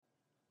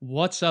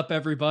What's up,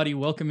 everybody?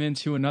 Welcome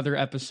into another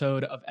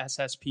episode of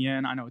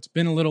SSPN. I know it's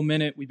been a little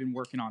minute. We've been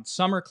working on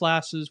summer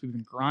classes. We've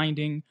been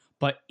grinding.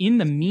 But in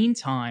the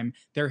meantime,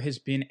 there has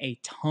been a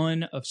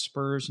ton of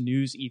Spurs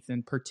news,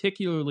 Ethan,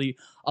 particularly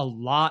a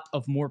lot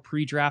of more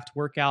pre-draft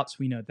workouts.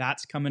 We know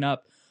that's coming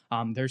up.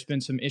 There's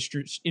been some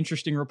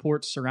interesting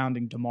reports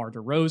surrounding DeMar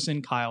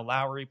DeRozan, Kyle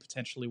Lowry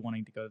potentially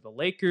wanting to go to the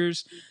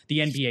Lakers. The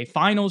NBA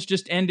Finals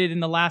just ended in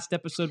the last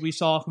episode we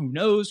saw. Who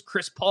knows?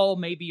 Chris Paul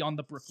may be on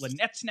the Brooklyn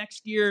Nets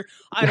next year.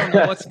 I don't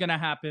know what's going to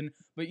happen.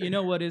 But you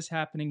know what is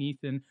happening,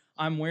 Ethan?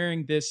 I'm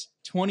wearing this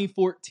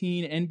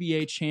 2014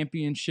 NBA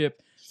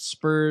Championship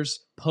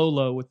Spurs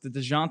polo with the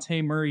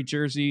DeJounte Murray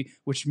jersey,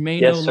 which may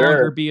no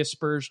longer be a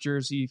Spurs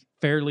jersey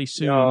fairly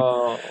soon.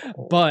 No.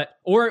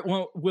 Or it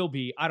will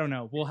be. I don't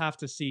know. We'll have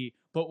to see.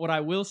 But what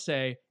I will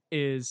say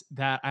is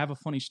that I have a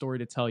funny story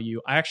to tell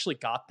you. I actually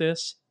got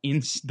this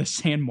in the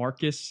San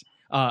Marcos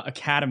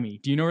Academy.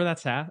 Do you know where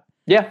that's at?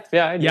 Yeah,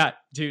 I do. Yeah,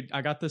 dude,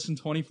 I got this in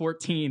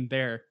 2014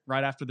 there,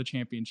 right after the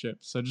championship.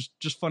 So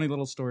just funny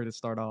little story to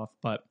start off,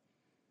 but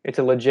it's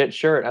a legit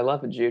shirt. I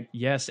love it, Jude.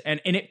 Yes, and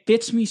it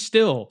fits me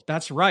still.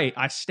 That's right.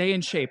 I stay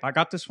in shape. I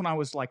got this when I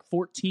was like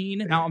 14.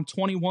 Now I'm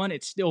 21.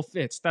 It still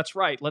fits. That's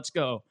right. Let's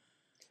go.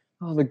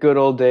 Oh, the good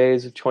old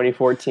days of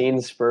 2014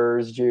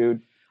 Spurs,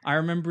 Jude. I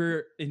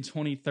remember in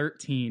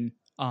 2013,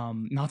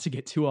 not to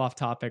get too off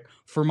topic,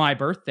 for my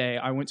birthday,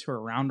 I went to a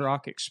Round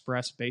Rock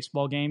Express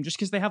baseball game just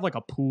because they have like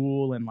a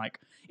pool and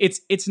like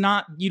it's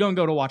not, you don't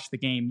go to watch the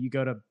game. You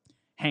go to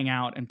hang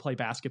out and play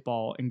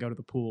basketball and go to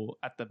the pool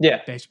at the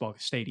baseball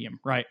stadium,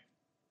 right?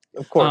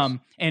 Of course.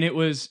 And it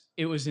was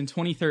in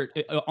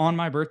 2013 on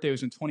my birthday. It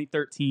was in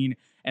 2013,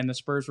 and the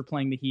Spurs were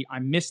playing the Heat. I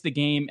missed the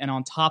game, and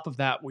on top of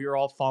that, we were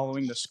all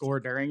following the score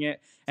during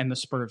it, and the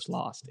Spurs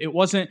lost. It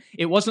wasn't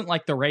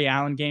like the Ray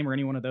Allen game or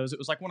any one of those. It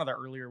was like one of the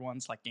earlier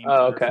ones, like game 3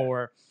 or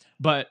 4.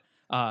 But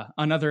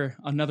another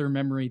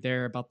memory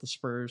there about the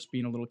Spurs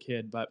being a little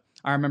kid. But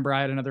I remember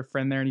I had another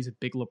friend there, and he's a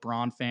big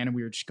LeBron fan, and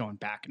we were just going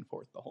back and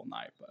forth the whole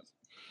night. But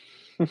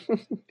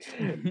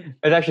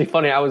it's actually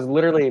funny. I was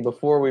literally,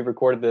 before we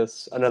recorded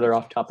this, another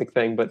off-topic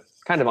thing, but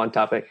kind of on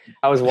topic.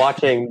 I was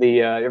watching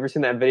you ever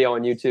seen that video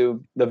on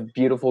YouTube, the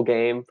beautiful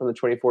game from the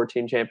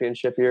 2014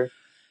 championship year?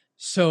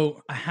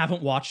 So I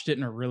haven't watched it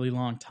in a really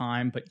long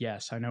time, but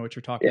yes, I know what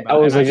you're talking about. I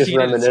was like just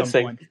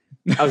reminiscing.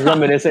 I was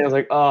reminiscing. I was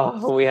like,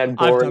 oh, we had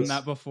boards. I've done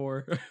that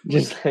before.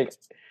 Just like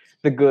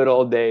the good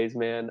old days,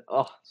 man.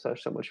 Oh, so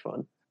much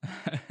fun.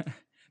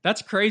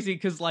 That's crazy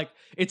because, like,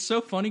 it's so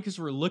funny because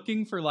we're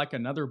looking for, like,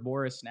 another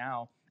Boris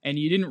now, and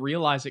you didn't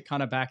realize it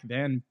kind of back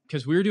then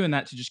because we were doing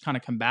that to just kind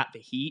of combat the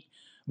Heat.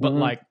 But,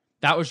 like,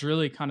 that was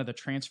really kind of the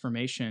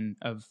transformation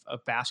of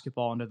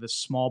basketball into this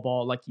small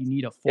ball. Like, you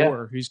need a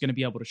four who's going to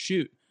be able to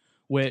shoot,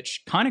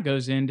 which kind of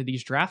goes into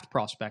these draft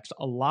prospects.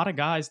 A lot of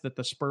guys that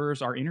the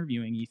Spurs are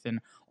interviewing, Ethan,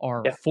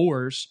 are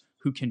fours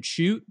who can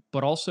shoot,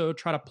 but also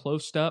try to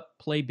post up,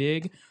 play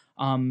big.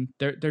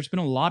 There's been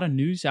a lot of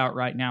news out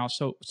right now.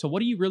 So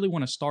what do you really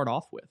want to start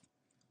off with?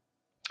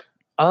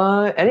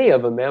 Any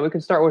of them, man. We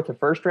can start with the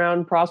first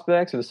round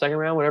prospects or the second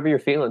round, whatever you're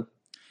feeling.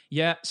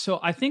 Yeah. So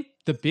I think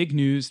the big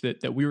news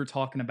that we were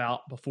talking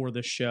about before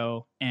this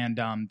show, and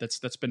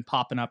that's been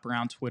popping up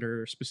around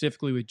Twitter,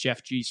 specifically with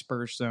Jeff G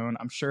Spurs Zone.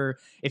 I'm sure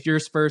if you're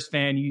a Spurs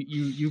fan,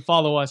 you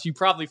follow us. You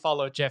probably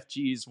follow Jeff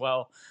G as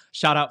well.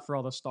 Shout out for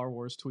all the Star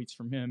Wars tweets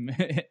from him.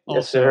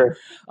 Yes, sir.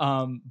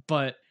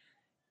 But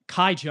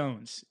Kai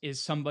Jones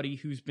is somebody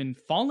who's been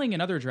falling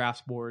in other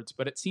draft boards,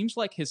 but it seems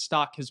like his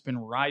stock has been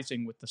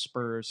rising with the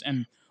Spurs.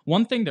 And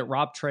one thing that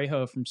Rob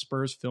Trejo from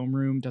Spurs Film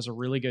Room does a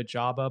really good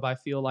job of, I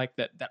feel like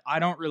that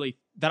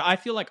I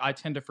feel like I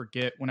tend to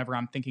forget whenever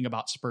I'm thinking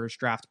about Spurs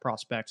draft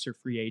prospects or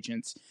free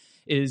agents,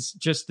 is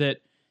just that,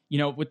 you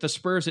know, with the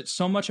Spurs, it's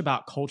so much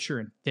about culture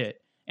and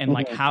fit and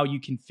like how you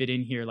can fit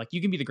in here. Like,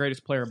 you can be the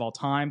greatest player of all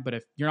time, but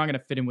if you're not going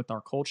to fit in with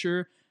our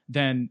culture,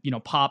 then, you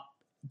know, Pop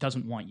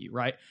doesn't want you,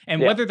 right?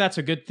 And whether that's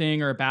a good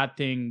thing or a bad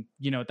thing,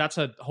 you know, that's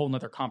a whole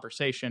nother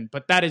conversation,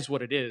 but that is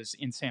what it is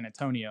in San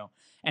Antonio.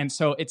 And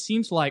so it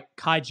seems like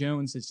Kai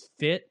Jones's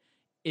fit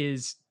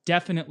is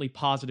definitely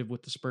positive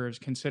with the Spurs,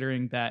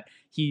 considering that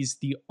he's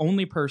the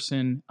only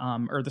person,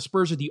 or the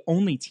Spurs are the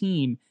only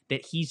team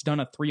that he's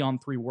done a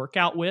 3-on-3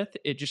 workout with.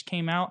 It just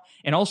came out.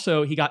 And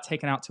also he got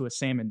taken out to a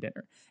salmon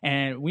dinner.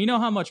 And we know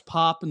how much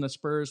Pop and the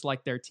Spurs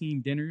like their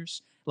team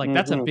dinners. Like,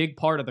 that's a big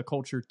part of the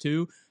culture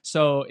too.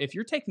 So if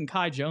you're taking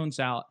Kai Jones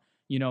out,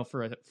 you know,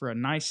 for a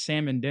nice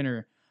salmon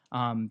dinner,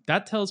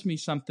 that tells me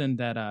something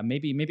that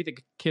maybe the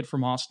kid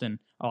from Austin,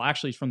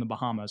 actually he's from the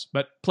Bahamas,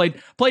 but played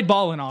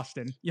ball in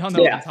Austin. Y'all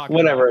know what I'm talking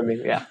whatever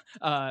about.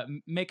 I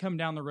mean, may come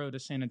down the road to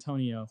San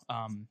Antonio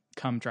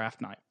come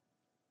draft night.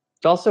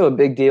 It's also a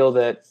big deal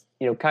that,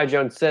 you know, Kai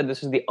Jones said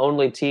this is the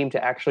only team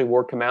to actually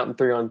work him out in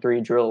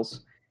 3-on-3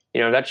 drills. You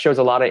know, that shows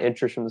a lot of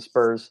interest from the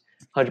Spurs,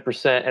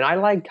 100%. And I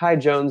like Kai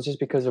Jones just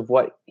because of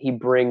what he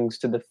brings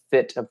to the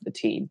fit of the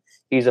team.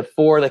 He's a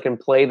 4 that can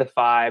play the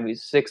 5.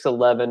 He's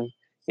 6'11".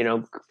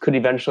 could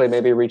eventually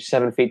maybe reach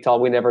 7 feet tall.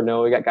 We never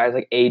know. We got guys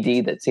like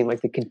AD that seem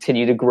like they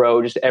continue to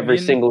grow just every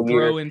single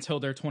year. Grow until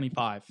they're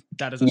 25.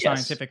 That is a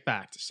scientific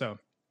fact. So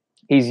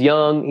he's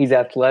young. He's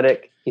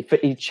athletic.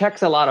 He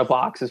checks a lot of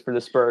boxes for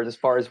the Spurs as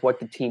far as what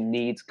the team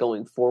needs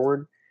going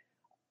forward.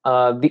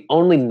 The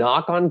only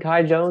knock on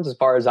Kai Jones, as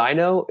far as I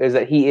know, is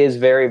that he is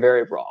very,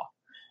 very raw.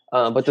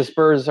 But the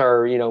Spurs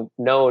are,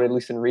 known, at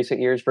least in recent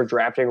years, for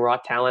drafting raw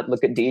talent.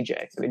 Look at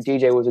DJ. I mean,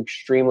 DJ was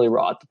extremely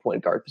raw at the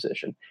point guard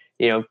position.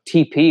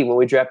 TP, when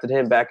we drafted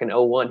him back in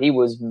 2001, he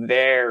was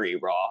very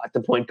raw at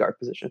the point guard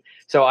position.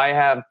 So I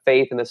have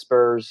faith in the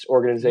Spurs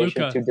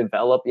organization to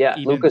develop. Yeah,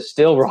 Luka's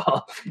still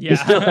raw.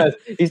 Yeah.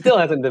 He still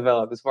hasn't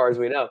developed as far as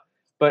we know.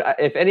 But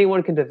if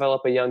anyone can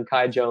develop a young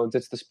Kai Jones,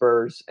 it's the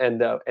Spurs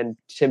and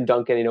Tim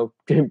Duncan,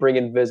 bring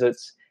in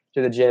visits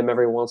to the gym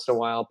every once in a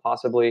while,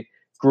 possibly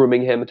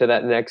grooming him to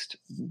that next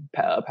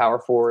power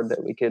forward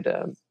that we could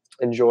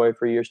enjoy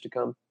for years to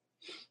come.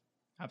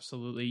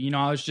 Absolutely.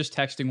 I was just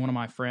texting one of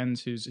my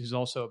friends who's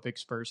also a big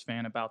Spurs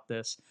fan about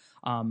this.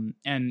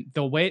 And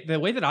the way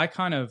that I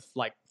kind of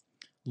like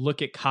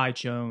look at Kai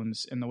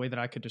Jones and the way that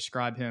I could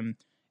describe him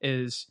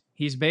is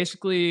he's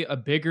basically a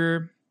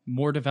bigger,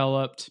 more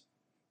developed,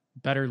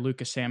 better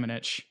Luka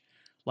Samanic,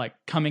 like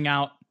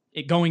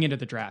going into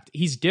the draft.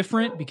 He's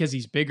different because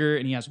he's bigger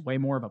and he has way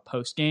more of a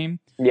post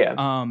game. Yeah.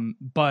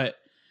 But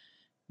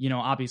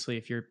obviously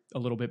if you're a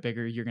little bit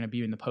bigger, you're going to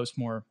be in the post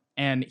more.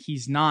 And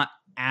he's not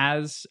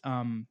as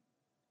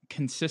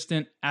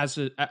consistent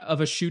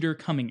of a shooter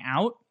coming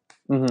out.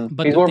 Mm-hmm.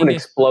 But he's more of an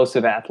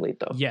explosive athlete,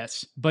 though.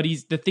 Yes, but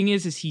the thing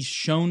is he's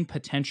shown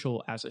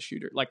potential as a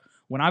shooter. Like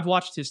when I've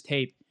watched his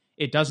tape,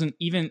 it doesn't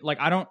even like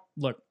I don't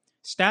look.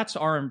 Stats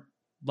are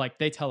like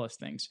they tell us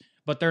things,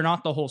 but they're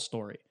not the whole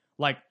story.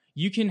 Like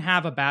you can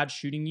have a bad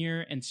shooting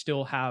year and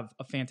still have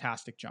a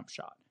fantastic jump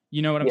shot.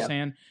 You know what I'm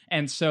saying?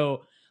 And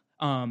so,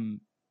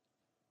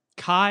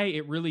 Kai,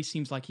 it really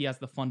seems like he has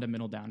the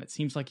fundamental down. It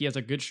seems like he has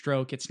a good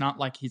stroke. It's not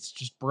like he's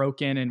just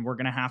broken and we're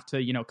going to have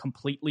to,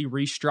 completely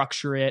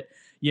restructure it,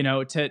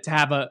 to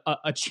have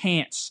a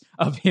chance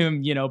of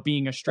him,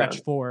 being a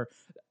stretch four.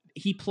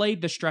 He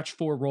played the stretch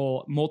four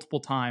role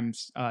multiple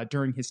times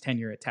during his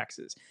tenure at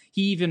Texas.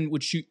 He even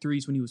would shoot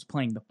threes when he was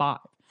playing the five.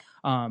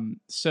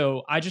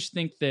 So I just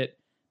think that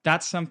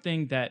that's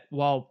something that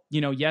while,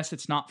 yes,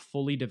 it's not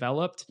fully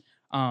developed,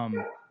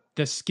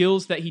 the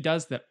skills that he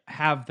does that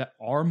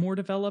are more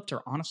developed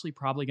are honestly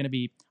probably going to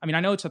be, I mean, I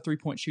know it's a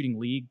 3-point shooting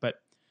league, but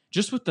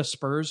just with the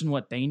Spurs and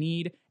what they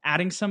need,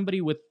 adding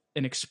somebody with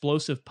an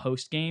explosive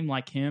post game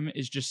like him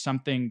is just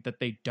something that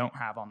they don't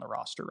have on the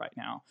roster right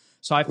now.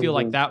 So I feel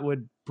like that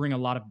would bring a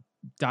lot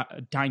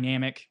of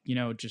dynamic,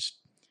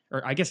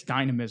 or I guess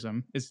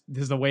dynamism is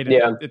the way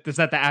to, is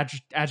that the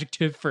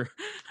adjective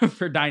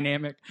for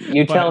dynamic?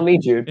 Tell me,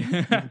 Jude.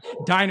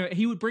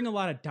 He would bring a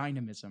lot of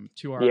dynamism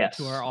to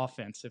our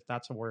offense, if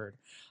that's a word.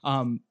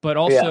 But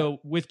also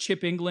with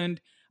Chip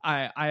England,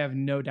 I have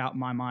no doubt in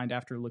my mind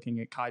after looking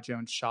at Kai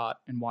Jones' shot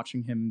and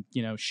watching him,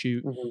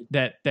 shoot,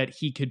 that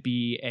he could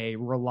be a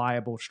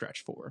reliable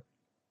stretch four.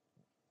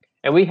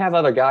 And we have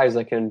other guys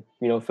that can,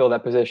 fill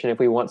that position if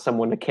we want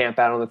someone to camp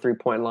out on the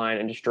 3-point line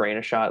and just drain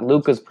a shot.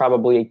 Luka's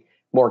probably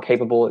more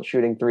capable at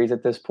shooting threes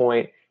at this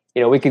point.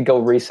 We could go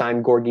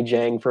re-sign Gorgie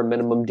Jang for a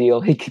minimum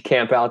deal. He could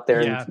camp out there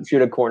and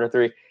shoot a corner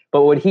three.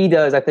 But what he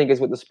does, I think, is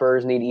what the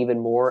Spurs need even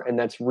more, and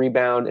that's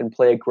rebound and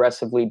play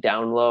aggressively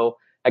down low.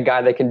 A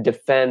guy that can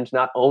defend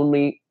not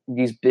only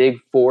these big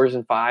 4s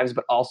and 5s,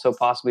 but also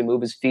possibly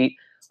move his feet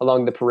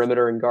along the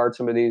perimeter and guard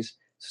some of these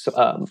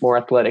more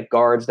athletic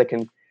guards that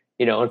can,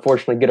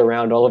 unfortunately get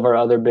around all of our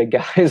other big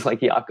guys like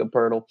Jakob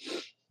Poeltl.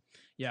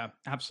 Yeah,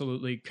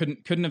 absolutely.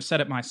 Couldn't have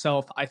said it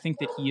myself. I think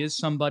that he is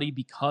somebody,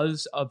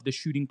 because of the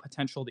shooting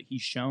potential that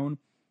he's shown,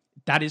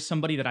 that is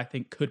somebody that I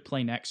think could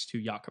play next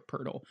to Jakob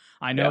Poeltl.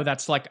 I know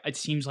that's like, it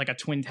seems like a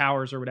Twin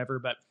Towers or whatever,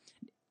 but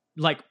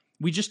like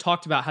we just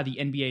talked about how the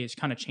NBA is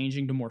kind of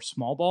changing to more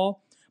small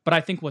ball. But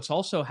I think what's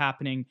also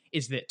happening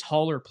is that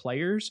taller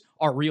players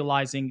are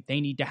realizing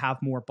they need to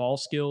have more ball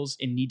skills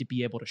and need to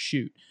be able to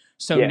shoot.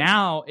 So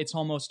now it's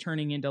almost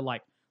turning into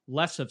like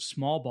less of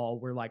small ball,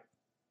 where like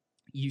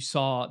you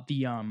saw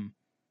the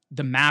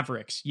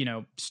Mavericks,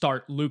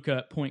 start Luka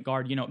at point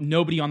guard.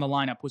 Nobody on the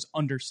lineup was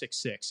under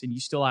 6'6", and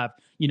you still have,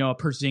 a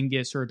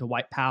Porzingis or a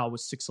Dwight Powell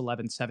with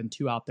 6'11",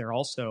 7'2" out there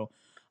also.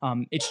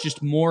 It's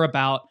just more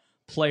about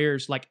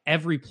players, like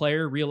every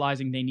player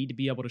realizing they need to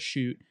be able to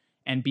shoot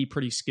and be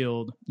pretty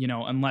skilled,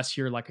 unless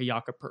you're like a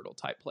Jakob Poeltl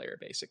type player,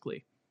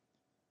 basically.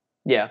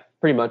 Yeah,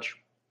 pretty much.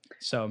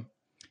 So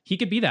he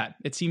could be that.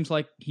 It seems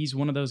like he's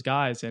one of those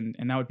guys, and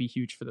that would be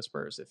huge for the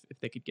Spurs if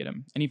they could get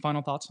him. Any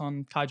final thoughts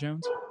on Kai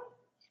Jones?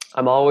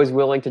 I'm always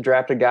willing to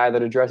draft a guy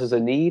that addresses a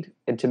need.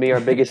 And to me,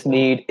 our biggest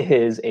need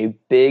is a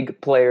big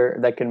player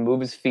that can move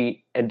his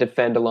feet and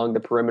defend along the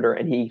perimeter,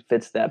 and he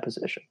fits that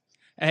position.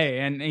 Hey,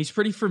 and he's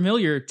pretty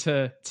familiar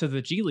to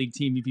the G League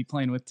team you'd be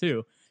playing with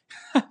too.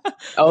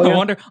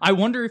 I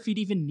wonder if he'd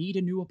even need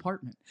a new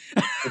apartment.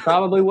 He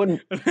probably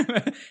wouldn't.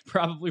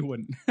 Probably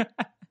wouldn't.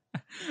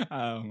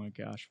 Oh my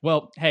gosh.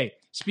 Well, hey,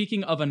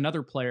 speaking of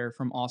another player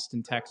from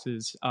Austin,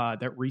 Texas,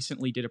 that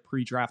recently did a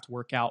pre-draft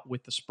workout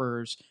with the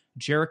Spurs,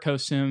 Jericho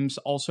Sims,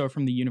 also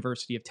from the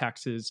University of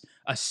Texas,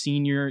 a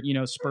senior,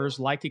 Spurs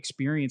like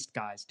experienced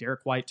guys.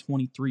 Derek White,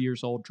 23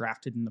 years old,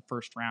 drafted in the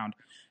first round.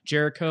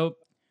 Jericho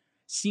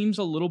seems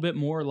a little bit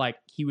more like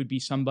he would be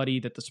somebody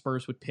that the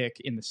Spurs would pick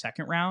in the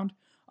second round.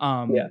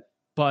 Yeah.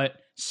 But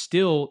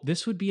still,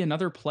 this would be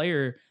another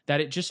player that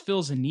it just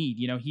fills a need.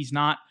 He's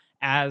not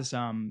as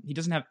he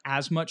doesn't have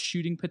as much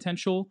shooting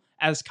potential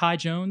as Kai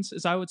Jones,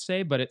 as I would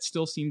say, but it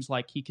still seems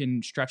like he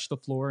can stretch the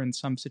floor in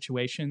some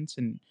situations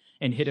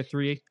and hit a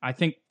three. I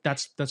think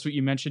that's what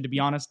you mentioned. To be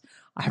honest,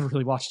 I haven't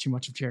really watched too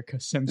much of Jericho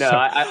Sims. No,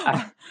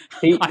 so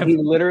he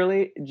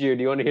literally, Jude,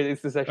 do you want to hear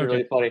this? This is actually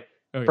really funny.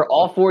 Okay. For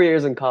all 4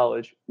 years in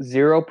college,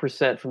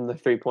 0% from the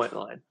 3-point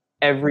line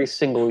every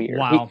single year.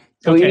 Wow.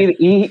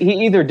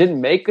 He either didn't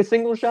make a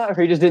single shot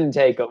or he just didn't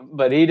take them,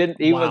 but he didn't.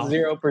 He was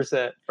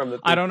 0% from the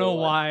 3-point I don't know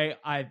line.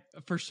 why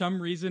for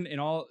some reason, in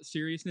all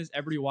seriousness,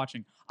 everybody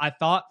watching, I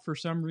thought for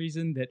some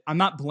reason that I'm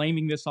not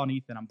blaming this on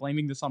Ethan. I'm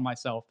blaming this on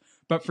myself.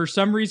 But for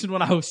some reason,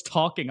 when I was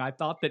talking, I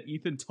thought that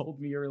Ethan told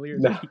me earlier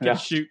that he could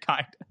shoot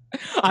kind of.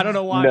 I don't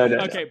know why.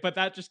 No. But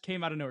that just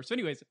came out of nowhere. So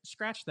anyways,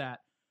 scratch that.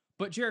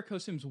 But Jericho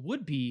Sims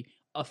would be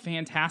a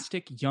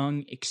fantastic,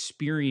 young,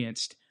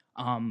 experienced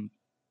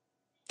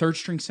third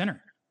string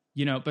center,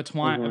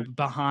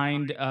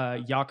 behind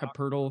Jakob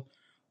Poeltl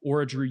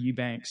or Drew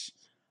Eubanks.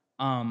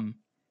 And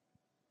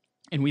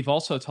we've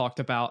also talked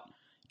about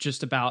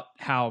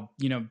how,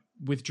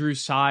 with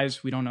Drew's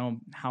size, we don't know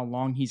how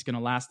long he's going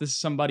to last. This is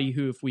somebody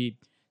who, if we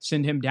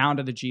send him down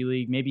to the G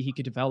League, maybe he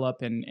could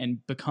develop and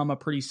become a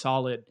pretty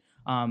solid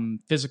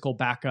physical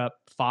backup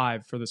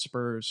 5 for the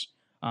Spurs.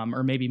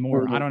 Or maybe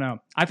more. I don't know.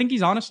 I think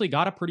he's honestly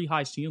got a pretty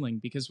high ceiling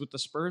because with the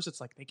Spurs,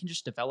 it's like they can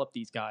just develop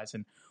these guys.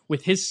 And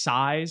with his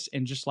size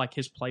and just like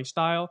his play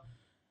style,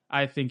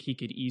 I think he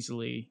could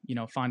easily,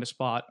 find a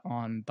spot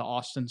on the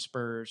Austin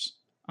Spurs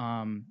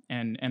and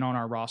on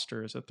our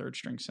roster as a third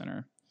string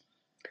center.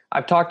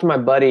 I've talked to my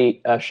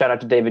buddy, shout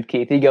out to David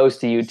Keith. He goes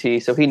to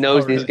UT, so he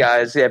knows these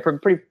guys. Yeah,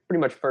 pretty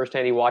much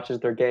firsthand. He watches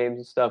their games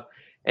and stuff.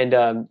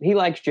 And he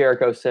likes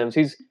Jericho Sims.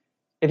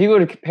 If you were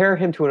to compare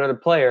him to another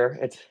player,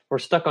 we're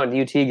stuck on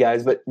UT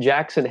guys, but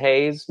Jackson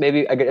Hayes,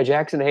 maybe a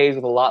Jackson Hayes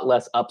with a lot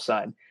less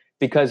upside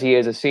because he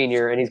is a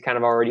senior and he's kind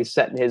of already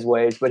set in his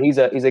ways. But he's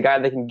a guy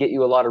that can get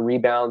you a lot of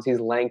rebounds.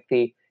 He's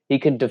lengthy. He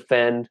can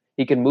defend.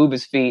 He can move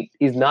his feet.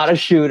 He's not a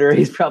shooter.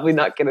 He's probably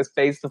not going to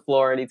space the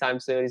floor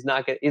anytime soon. He's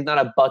not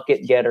a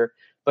bucket getter,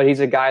 but he's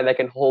a guy that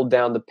can hold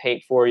down the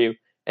paint for you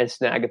and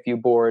snag a few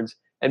boards.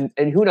 And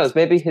who knows,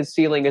 maybe his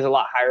ceiling is a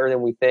lot higher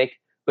than we think.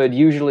 But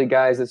usually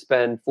guys that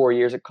spend 4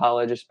 years at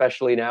college,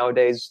 especially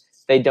nowadays,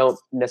 they don't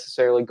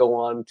necessarily go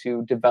on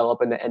to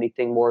develop into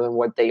anything more than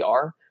what they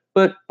are.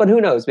 But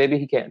who knows? Maybe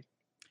he can.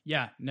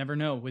 Yeah, never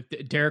know. With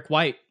Derek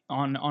White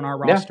on our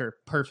roster,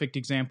 perfect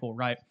example,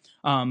 right?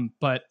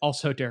 But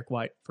also Derek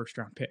White, first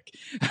round pick.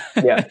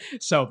 Yeah.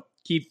 So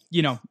keep,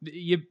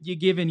 you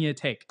give and you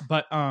take.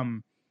 But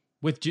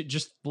with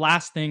just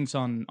last things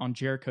on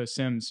Jericho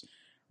Sims,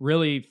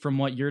 really from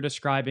what you're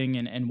describing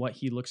and what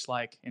he looks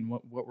like and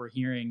what we're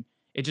hearing,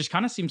 it just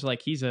kind of seems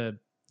like he's maybe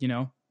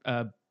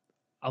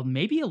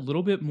a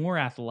little bit more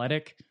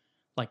athletic,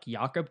 like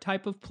Jakob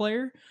type of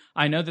player.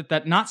 I know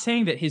that not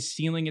saying that his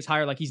ceiling is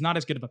higher, like he's not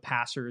as good of a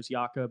passer as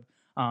Jakob.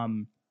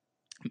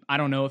 I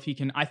don't know if he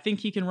can. I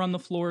think he can run the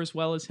floor as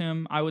well as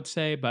him, I would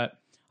say, but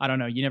I don't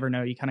know. You never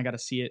know. You kind of got to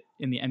see it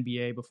in the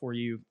NBA before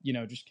you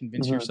just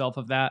convince yourself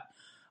of that.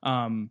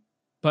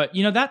 But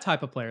that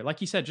type of player,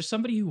 like you said, just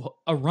somebody who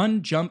a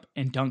run, jump,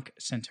 and dunk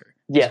center.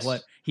 Yes,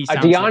 what he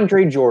sounds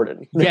DeAndre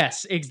like.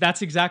 Yes,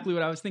 that's exactly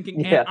what I was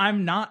thinking. Yeah. And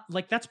I'm not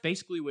like that's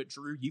basically what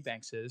Drew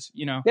Eubanks is.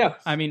 Yeah.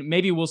 I mean,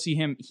 maybe we'll see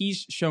him.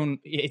 He's shown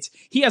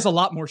he has a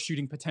lot more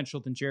shooting potential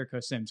than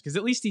Jericho Sims because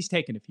at least he's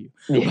taken a few.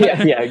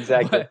 Yeah,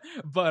 exactly.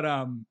 But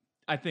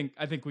I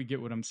think we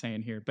get what I'm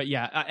saying here. But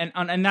yeah,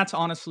 and that's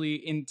honestly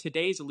in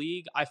today's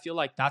league, I feel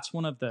like that's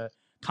one of the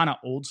kind of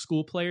old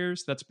school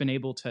players that's been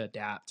able to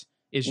adapt.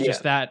 Is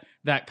just that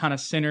kind of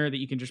center that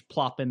you can just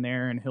plop in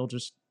there and he'll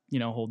just,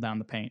 hold down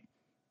the paint.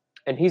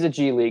 And he's a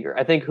G leaguer.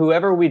 I think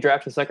whoever we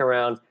draft the second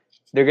round,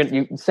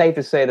 safe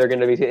to say they're going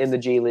to be in the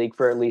G League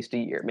for at least a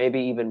year, maybe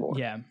even more.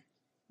 Yeah,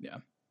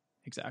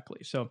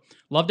 exactly. So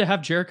love to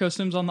have Jericho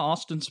Sims on the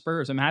Austin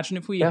Spurs. Imagine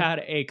if we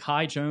had a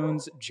Kai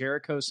Jones,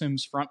 Jericho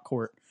Sims front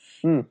court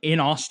in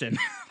Austin.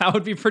 That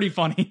would be pretty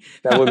funny.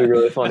 That would be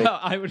really funny.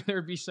 There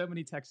would be so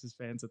many Texas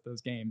fans at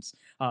those games.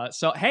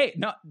 So hey,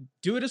 no,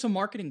 do it as a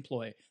marketing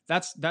ploy.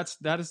 That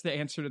is the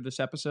answer to this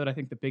episode. I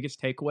think the biggest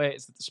takeaway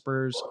is that the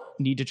Spurs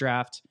need to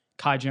draft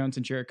Kai Jones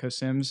and Jericho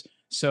Sims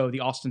so the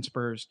Austin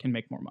Spurs can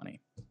make more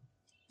money.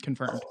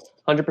 Confirmed.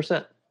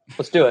 100%.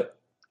 Let's do it.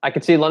 I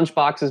can see lunch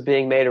boxes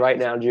being made right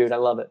now, Jude. I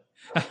love it.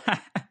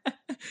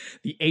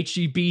 The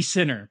HEB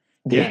Center.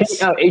 Yes.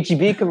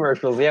 HEB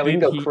commercials. Yeah, we can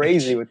go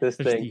crazy with this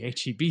thing. The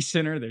HEB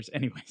Center.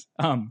 Anyways.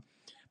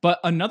 But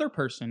another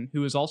person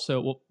who is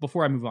also, well,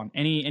 before I move on,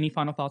 any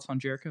final thoughts on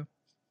Jericho?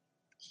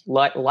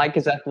 like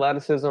his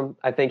athleticism.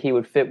 I think he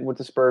would fit with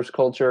the Spurs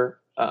culture.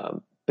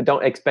 But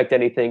don't expect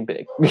anything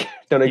big.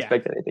 Don't Yeah,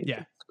 expect anything.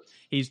 yeah.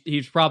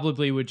 He's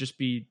probably would just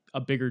be a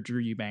bigger Drew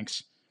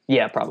Eubanks.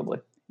 Yeah, probably.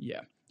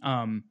 Yeah.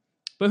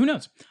 But who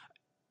knows?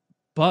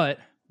 But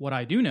what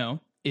I do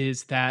know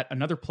is that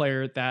another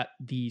player that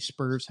the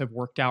Spurs have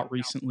worked out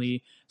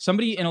recently,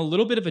 somebody in a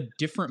little bit of a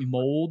different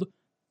mold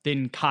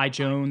than Kai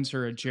Jones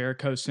or a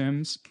Jericho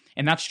Sims,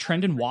 and that's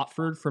Trendon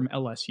Watford from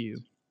LSU.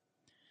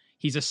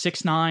 He's a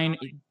 6'9"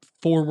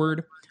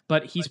 forward,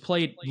 but he's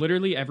played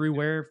literally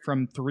everywhere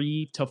from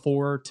 3 to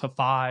 4 to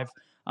 5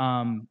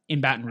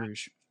 in Baton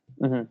Rouge.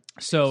 Mm-hmm.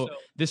 So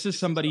this is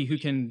somebody who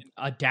can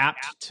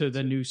adapt to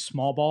the new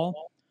small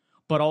ball,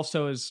 but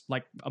also is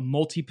like a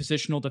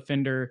multi-positional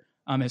defender,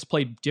 has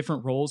played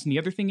different roles. And the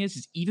other thing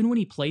is even when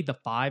he played the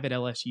 5 at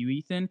LSU,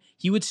 Ethan,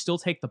 he would still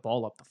take the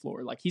ball up the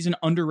floor. Like he's an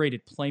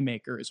underrated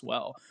playmaker as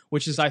well,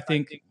 which is, I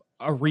think,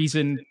 a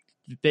reason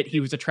that he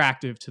was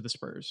attractive to the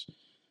Spurs.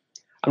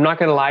 I'm not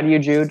going to lie to you,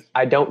 Jude.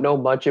 I don't know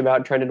much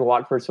about Trendon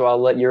Watford, so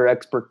I'll let your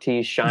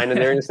expertise shine in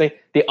there.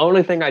 The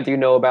only thing I do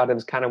know about him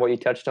is kind of what you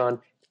touched on.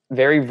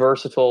 Very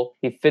versatile.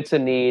 He fits a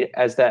need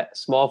as that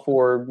small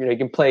forward. You know, he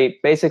can play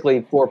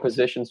basically 4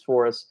 positions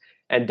for us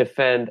and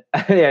defend.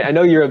 Yeah, I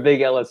know you're a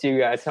big LSU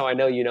guy. That's how I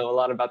know you know a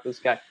lot about this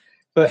guy.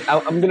 But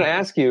I'm going to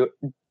ask you,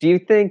 do you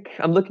think,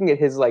 I'm looking at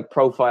his like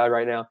profile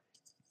right now,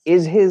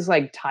 is his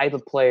like type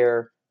of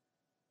player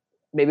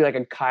maybe like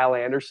a Kyle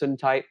Anderson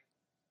type?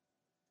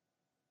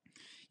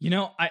 You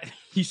know,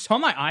 you saw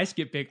my eyes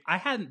get big. I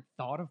hadn't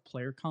thought of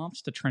player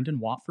comps to Trendon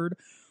Watford,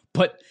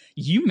 but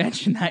you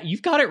mentioned that.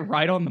 You've got it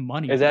right on the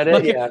money. Is that it?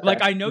 Like, yeah, like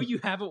I know you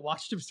haven't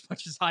watched him as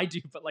much as I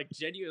do, but like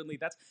genuinely,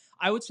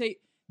 I would say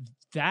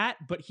that,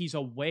 but he's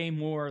a way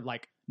more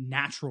like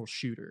natural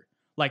shooter.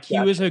 Like he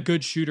was a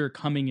good shooter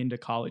coming into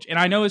college. And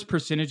I know his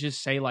percentages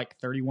say like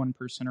 31%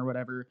 or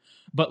whatever,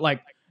 but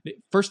like,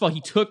 first of all,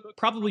 he took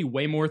probably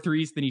way more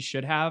threes than he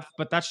should have,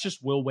 but that's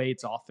just Will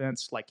Wade's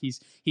offense. Like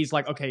he's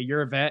like, okay,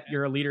 you're a vet,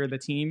 you're a leader of the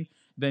team,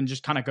 then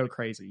just kind of go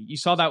crazy. You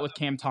saw that with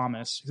Cam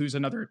Thomas, who's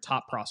another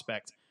top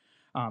prospect.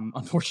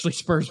 Unfortunately,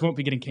 Spurs won't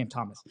be getting Cam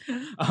Thomas.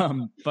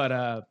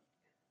 But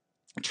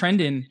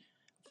Trendon,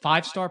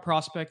 5-star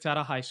prospect out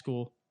of high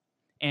school,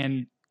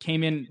 and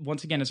came in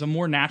once again as a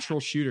more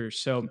natural shooter.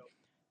 So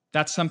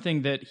that's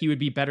something that he would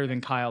be better than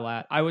Kyle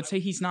at. I would say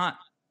he's not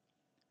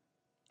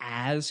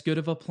as good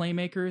of a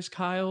playmaker as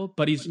Kyle,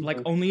 but he's like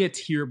only a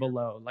tier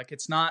below. Like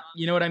it's not,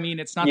 you know what I mean?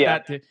 It's not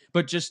that,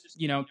 but just,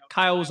 you know,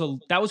 Kyle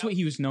that was what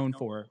he was known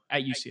for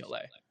at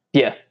UCLA.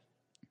 Yeah.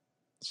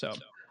 So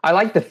I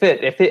like the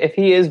fit. If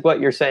he is what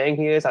you're saying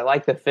he is, I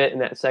like the fit in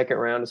that second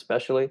round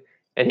especially,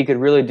 and he could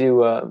really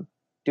do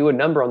a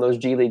number on those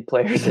G League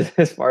players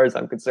as far as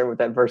I'm concerned with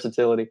that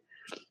versatility.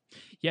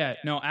 Yeah,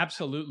 no,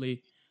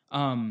 absolutely.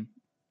 And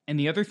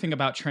the other thing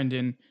about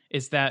Trendon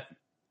is that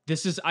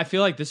I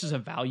feel like this is a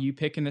value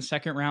pick in the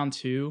second round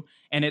too.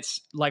 And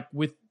it's like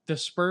with the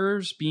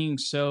Spurs being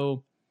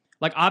so,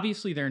 like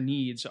obviously their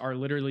needs are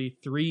literally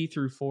 3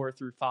 through 4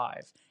 through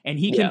 5. And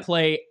he can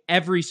play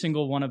every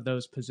single one of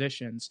those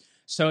positions.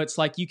 So it's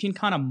like you can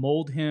kind of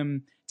mold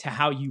him to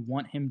how you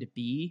want him to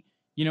be.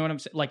 You know what I'm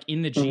saying? Like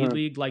in the G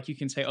League, like you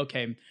can say,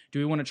 okay, do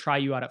we want to try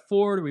you out at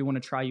 4? Do we want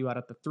to try you out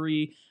at the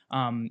 3?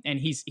 And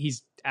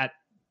he's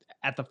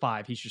at the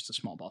 5, he's just a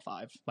small ball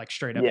 5, like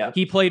straight up. Yeah.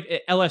 He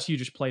played LSU,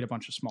 just played a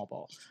bunch of small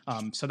ball.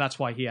 So that's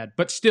why he had,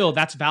 but still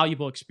that's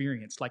valuable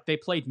experience. Like they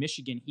played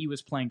Michigan, he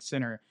was playing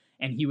center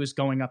and he was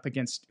going up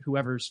against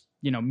whoever's,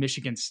 you know,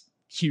 Michigan's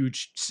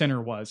huge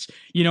center was,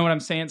 you know what I'm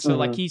saying? So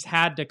like he's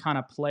had to kind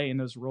of play in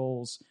those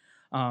roles.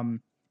 And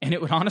it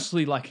would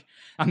honestly, like,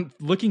 I'm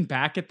looking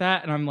back at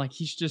that and I'm like,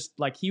 he's just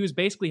like, he was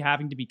basically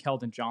having to be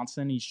Keldon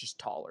Johnson. He's just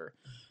taller.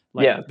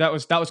 Like that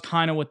was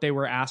kind of what they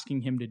were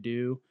asking him to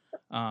do.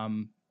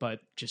 But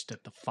just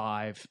at the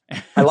 5.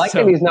 I like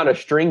him. He's not a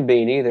string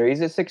bean either. He's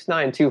a 6'9",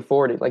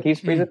 240. Like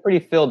he's a pretty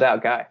filled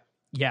out guy.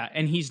 Yeah.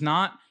 And he's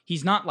not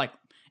like,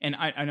 and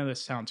I know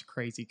this sounds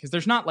crazy because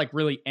there's not like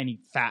really any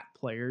fat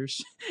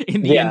players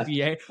in the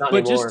NBA, but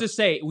anymore. Just to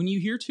say, when you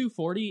hear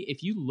 240,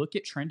 if you look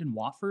at Trendon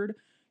Watford,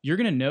 you're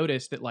going to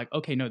notice that like,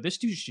 okay, no, this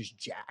dude's just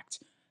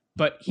jacked.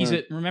 But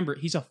remember,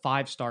 he's a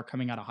 5-star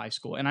coming out of high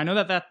school. And I know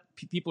that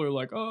people are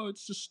like, oh,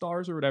 it's just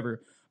stars or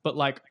whatever. But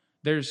like,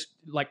 there's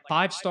like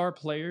 5-star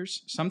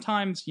players.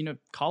 Sometimes, you know,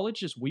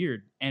 college is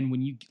weird. And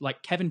when you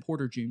like Kevin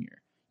Porter Jr.,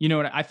 you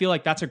know, I feel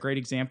like that's a great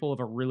example of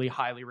a really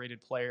highly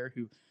rated player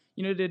who,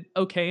 you know, did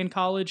okay in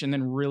college and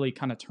then really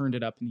kind of turned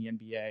it up in the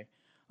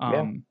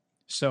NBA.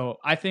 So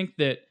I think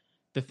that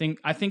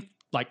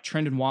like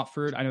Trendon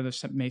Watford, I know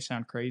this may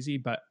sound crazy,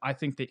 but I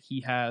think that he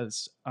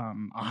has a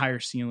higher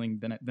ceiling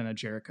than a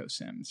Jericho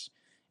Sims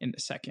in the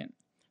second.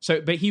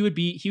 So, but he would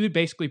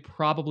basically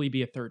probably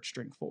be a 3rd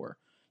string 4.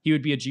 He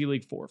would be a G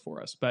League 4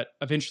 for us, but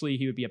eventually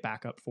he would be a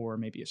backup 4,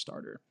 maybe a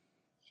starter.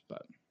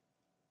 But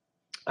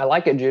I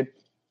like it, Jude.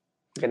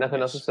 Got nothing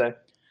else to say.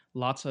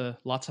 Lots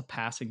of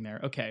passing there.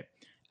 Okay,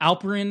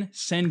 Alperen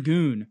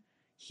Sengun.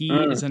 He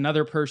is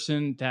another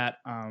person that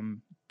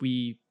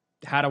we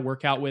had a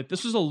workout with.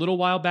 This was a little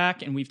while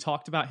back, and we've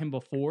talked about him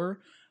before,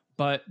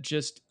 but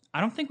just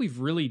I don't think we've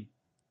really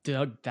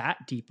dug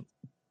that deep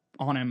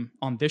on him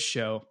on this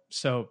show.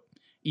 So,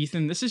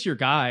 Ethan, this is your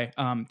guy.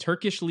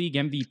 Turkish League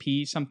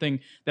MVP, something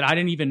that I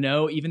didn't even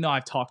know, even though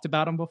I've talked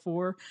about him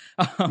before.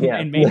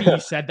 And maybe you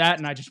said that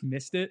and I just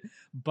missed it.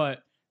 But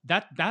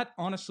that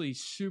honestly is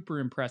super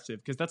impressive,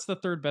 because that's the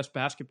third best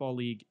basketball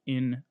league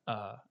in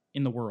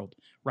the world,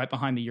 right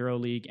behind the Euro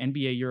League,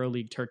 NBA Euro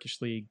League,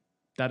 Turkish League.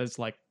 That is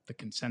like the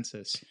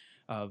consensus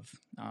of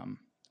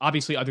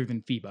obviously other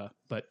than FIBA,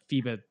 but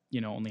FIBA,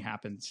 only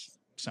happens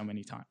so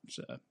many times,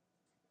 a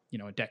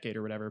decade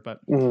or whatever.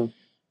 But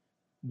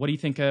what do you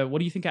think? What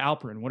do you think of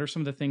Alperen? What are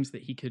some of the things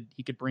that he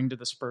could bring to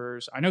the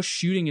Spurs? I know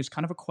shooting is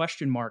kind of a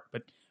question mark,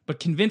 but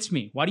convince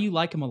me. Why do you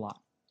like him a lot?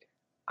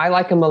 I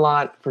like him a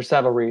lot for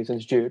several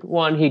reasons, Jude.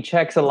 One, he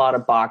checks a lot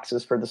of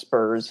boxes for the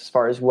Spurs as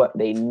far as what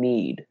they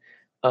need.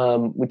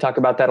 We talk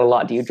about that a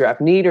lot. Do you draft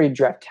need or you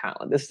draft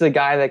talent? This is a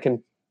guy that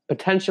can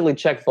potentially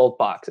check both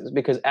boxes,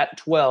 because at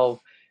 12,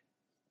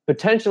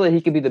 potentially he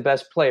could be the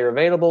best player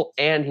available,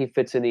 and he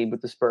fits a need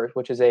with the Spurs,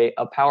 which is a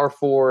power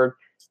forward.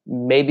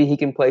 Maybe he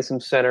can play some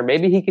center.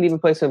 Maybe he can even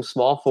play some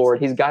small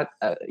forward. He's got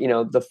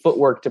the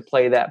footwork to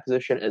play that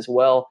position as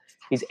well.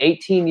 He's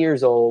 18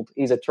 years old.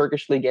 He's a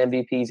Turkish League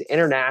MVP. He's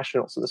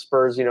international. So the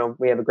Spurs,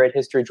 we have a great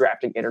history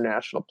drafting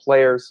international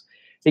players.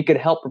 He could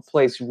help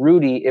replace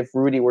Rudy if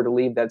Rudy were to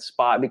leave that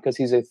spot, because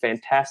he's a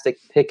fantastic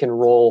pick and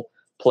roll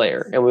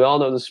player. And we all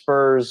know the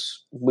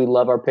Spurs, we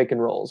love our pick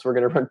and rolls. We're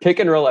going to run pick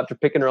and roll after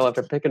pick and roll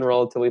after pick and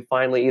roll until we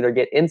finally either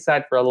get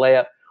inside for a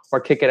layup or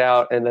kick it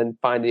out and then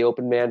find the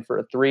open man for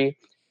a three.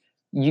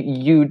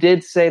 You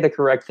did say the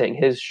correct thing.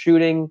 His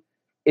shooting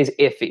is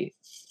iffy.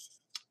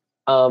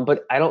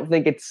 But I don't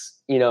think it's,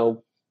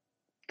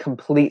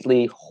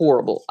 completely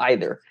horrible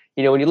either.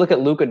 When you look at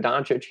Luka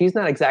Doncic, he's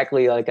not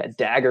exactly like a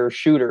dagger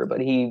shooter,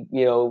 but he,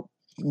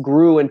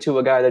 grew into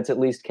a guy that's at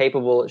least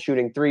capable at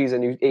shooting threes,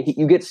 and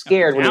you get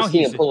scared when you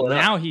see him pulling up.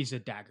 Now he's a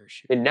dagger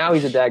shooter. And now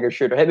he's a dagger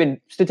shooter. I mean,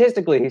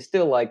 statistically, he's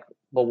still like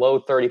below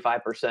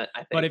 35%, I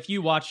think. But if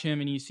you watch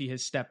him and you see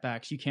his step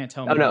backs, you can't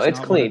tell me. Oh, no, it's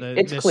clean.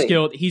 It's clean.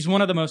 Skilled. He's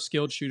one of the most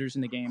skilled shooters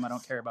in the game. I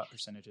don't care about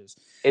percentages.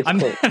 It's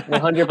clean.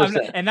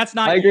 100%. And that's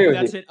not I agree you. with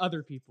That's you. it.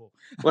 Other people.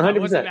 100%. I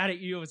wasn't mad at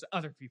you. It was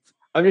other people.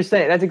 I'm just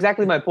saying, that's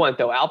exactly my point,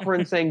 though.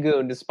 Alperen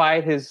Sengun,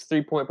 despite his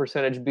three-point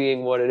percentage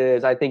being what it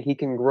is, I think he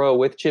can grow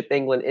with Chip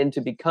England into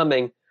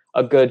becoming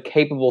a good,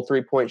 capable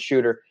three-point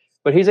shooter.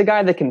 But he's a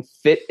guy that can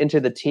fit into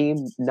the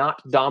team,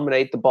 not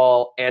dominate the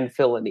ball, and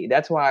fill a need.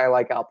 That's why I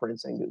like Alperen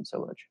Sengun so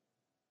much.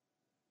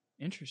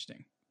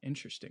 Interesting.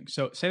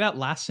 So say that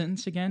last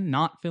sentence again.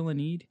 Not fill a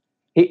need.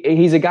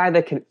 He's a guy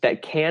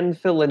that can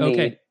fill a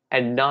need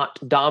and not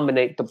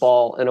dominate the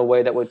ball in a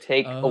way that would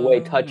take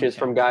away touches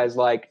from guys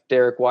like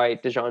Derek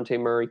White, DeJounte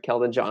Murray,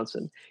 Keldon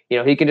Johnson.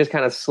 He can just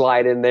kind of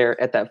slide in there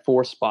at that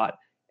 4 spot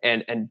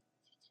and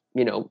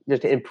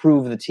just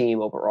improve the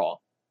team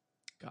overall.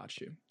 Got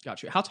you.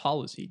 How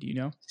tall is he? Do you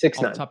know? 6'9".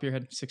 Off the top of your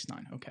head,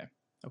 6'9". Okay.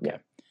 Yeah.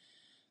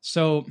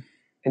 So,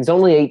 and he's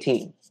only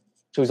 18,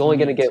 so he's only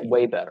going to get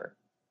way better.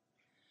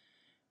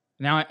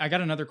 Now, I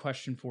got another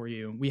question for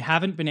you. We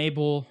haven't been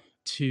able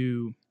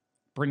to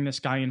bring this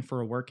guy in for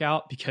a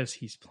workout because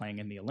he's playing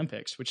in the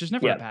Olympics, which is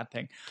never a bad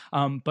thing.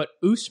 But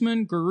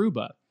Usman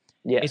Garuba,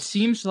 it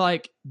seems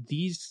like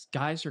these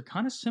guys are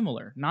kind of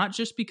similar, not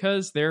just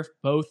because they're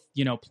both,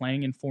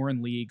 playing in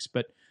foreign leagues,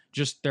 but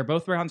just they're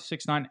both around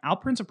 6'9".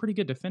 Alperen's a pretty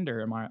good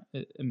defender.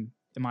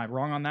 Am I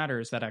wrong on that, or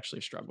is that actually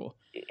a struggle?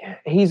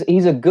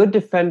 He's a good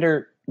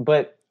defender,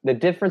 but the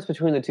difference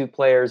between the two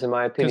players, in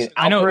my opinion,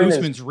 I know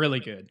Usman's really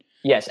good.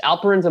 Yes,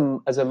 Alperen's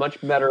is a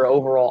much better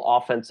overall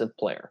offensive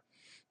player.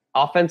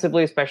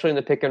 Offensively, especially in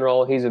the pick and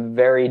roll, he's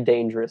very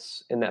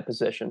dangerous in that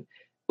position.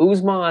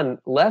 Usman,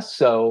 less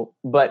so,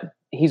 but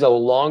he's a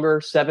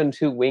longer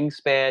 7'2"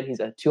 wingspan.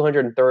 He's a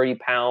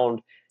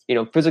 230-pound,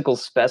 physical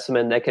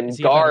specimen that can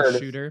guard. Is he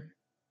a shooter?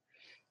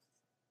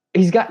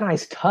 He's got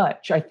nice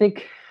touch. I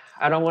think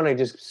I don't want to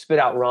just spit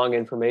out wrong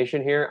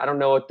information here. I don't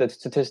know what the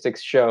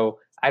statistics show.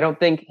 I don't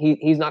think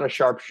he's not a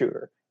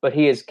sharpshooter, but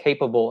he is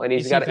capable, and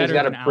he's got a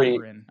pretty.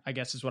 Alperen, I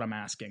guess is what I'm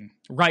asking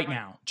right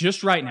now.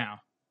 Just right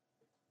now.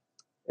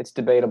 It's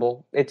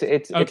debatable. It's a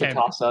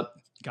toss-up.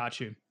 Got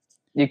you.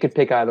 You could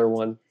pick either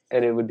one,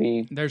 and it would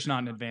be. There's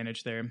not an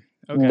advantage there.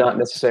 Okay. Not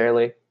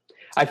necessarily.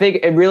 I think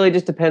it really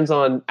just depends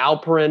on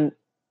Alperen.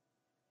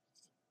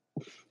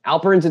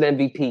 Alperen's an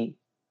MVP.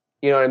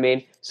 You know what I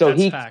mean? So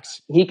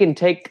he can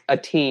take a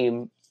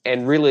team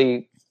and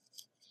really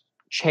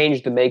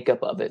change the makeup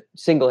of it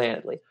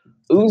single-handedly.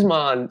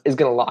 Usman is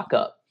going to lock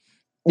up.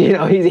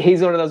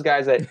 He's one of those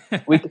guys that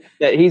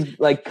he's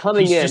like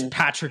coming in. He's just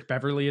Patrick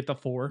Beverley at the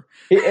 4.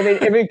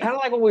 I mean, kind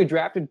of like when we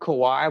drafted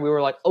Kawhi, we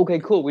were like, okay,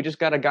 cool. We just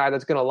got a guy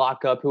that's going to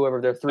lock up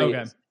whoever their 3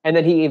 is. And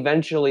then he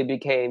eventually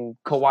became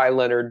Kawhi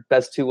Leonard,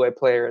 best two-way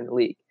player in the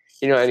league.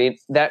 You know what I mean?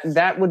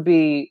 That would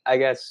be, I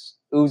guess,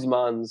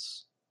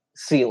 Usman's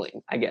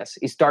ceiling, I guess.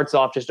 He starts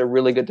off just a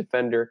really good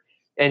defender,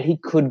 and he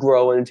could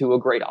grow into a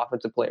great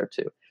offensive player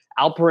too.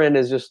 Alperen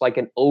is just like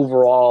an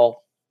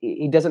overall,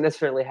 he doesn't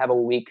necessarily have a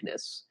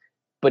weakness,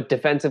 but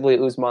defensively,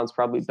 Usman's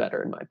probably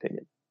better in my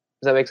opinion.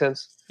 Does that make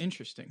sense?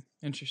 Interesting.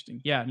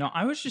 Yeah, no,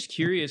 I was just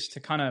curious to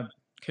kind of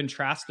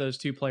contrast those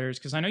two players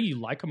because I know you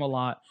like them a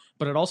lot,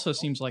 but it also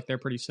seems like they're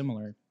pretty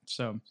similar.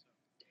 So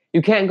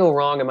You can't go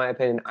wrong, in my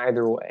opinion,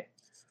 either way.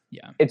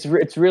 yeah, It's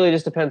really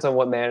just depends on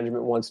what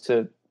management wants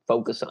to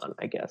focus on,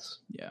 I guess.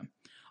 yeah.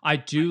 I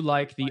do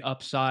like the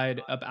upside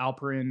of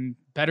Alperin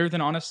better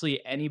than honestly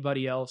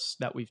anybody else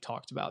that we've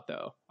talked about,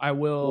 though. I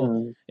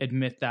will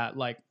admit that,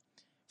 like,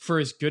 for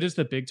as good as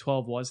the Big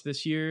 12 was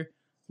this year,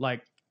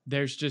 like,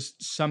 there's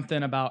just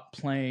something about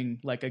playing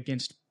like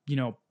against,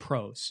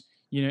 pros.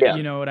 You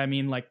know what I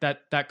mean? Like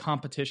that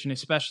competition,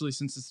 especially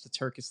since it's the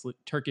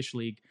Turkish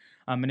league.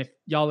 And if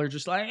y'all are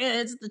just like,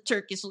 it's the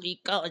Turkish league,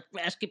 college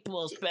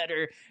basketball is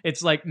better.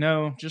 It's like,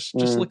 no, just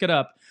look it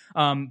up.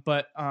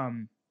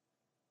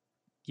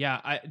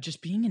 Yeah,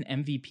 just being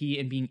an MVP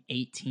and being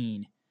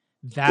 18,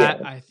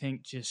 I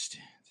think it's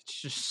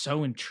just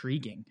so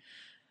intriguing.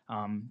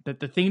 That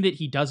the thing that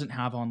he doesn't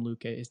have on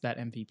Luka is that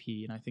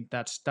MVP, and I think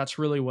that's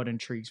really what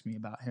intrigues me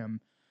about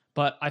him.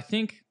 But I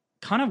think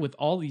kind of with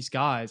all these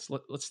guys,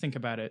 let's think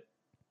about it,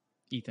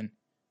 Ethan.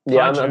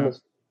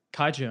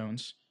 Kai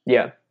Jones,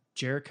 yeah,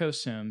 Jericho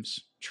Sims,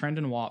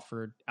 Trendon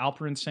Watford,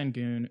 Alperen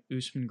Sengun,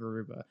 Usman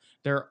Garuba.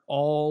 They're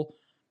all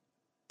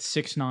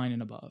 6'9"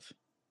 and above.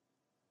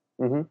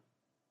 Mm-hmm.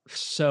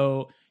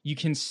 So you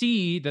can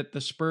see that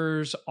the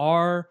Spurs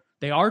are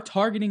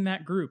targeting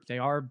that group. They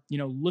are,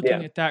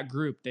 looking at that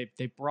group.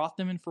 They brought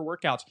them in for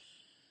workouts.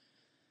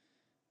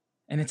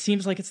 And it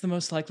seems like it's the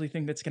most likely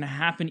thing that's going to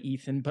happen,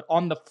 Ethan. But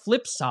on the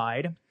flip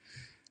side,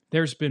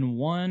 there's been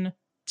 1,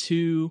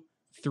 2,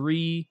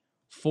 3,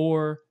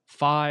 4,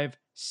 5,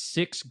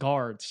 6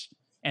 guards.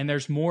 And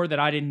there's more that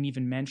I didn't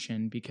even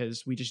mention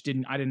because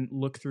I didn't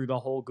look through the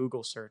whole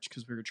Google search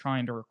because we were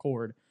trying to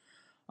record.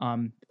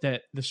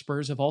 That the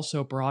Spurs have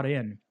also brought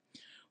in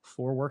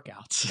for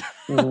workouts.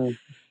 Mm-hmm.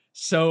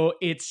 So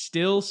it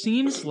still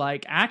seems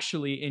like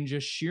actually in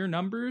just sheer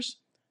numbers,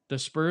 the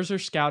Spurs are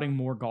scouting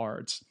more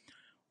guards.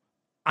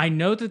 I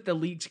know that the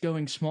league's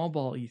going small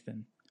ball,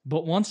 Ethan,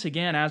 but once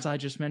again, as I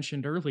just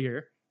mentioned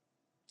earlier,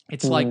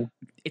 it's like,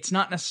 it's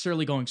not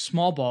necessarily going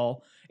small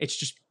ball. It's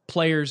just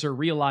players are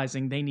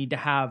realizing they need to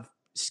have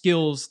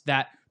skills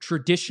that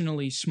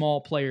traditionally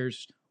small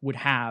players would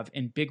have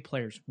and big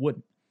players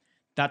wouldn't.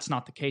 That's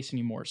not the case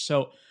anymore.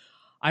 So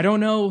I don't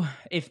know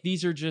if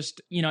these are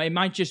just, it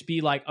might just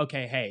be like,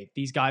 okay, hey,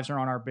 these guys are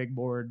on our big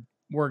board.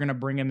 We're going to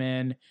bring them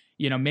in.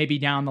 Maybe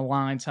down the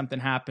line something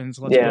happens.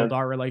 Let's build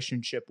our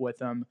relationship with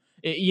them.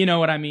 You know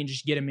what I mean?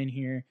 Just get them in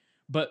here.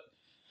 But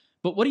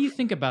what do you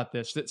think about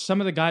this? That some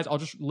of the guys, I'll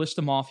just list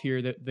them off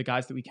here, the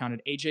guys that we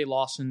counted. AJ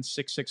Lawson,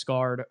 6'6"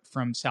 guard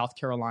from South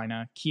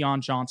Carolina. Keon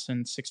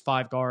Johnson,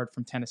 6'5" guard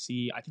from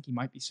Tennessee. I think he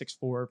might be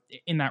 6'4",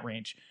 in that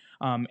range.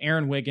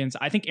 Aaron Wiggins.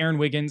 I think Aaron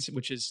Wiggins,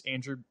 which is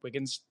Andrew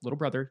Wiggins' little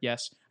brother,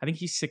 yes. I think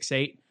he's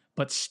 6'8",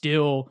 but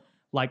still,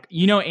 like,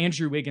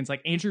 Andrew Wiggins.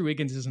 Like, Andrew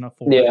Wiggins isn't a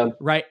 4,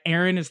 right?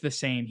 Aaron is the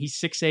same. He's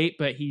 6'8",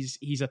 but he's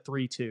a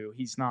 3-2.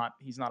 He's not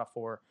a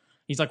 4.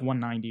 He's like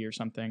 190 or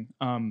something.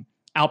 Not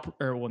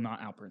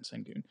Alperen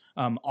Sengun.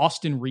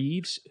 Austin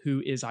Reeves,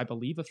 who is, I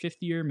believe, a 5th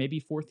year,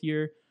 maybe 4th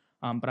year,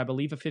 but I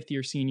believe a 5th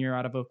year senior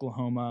out of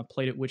Oklahoma,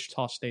 played at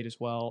Wichita State as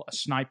well, a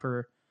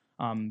sniper,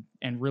 and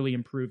really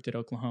improved at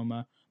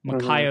Oklahoma.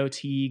 Makayo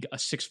Teague, a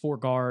 6'4"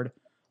 guard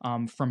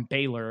from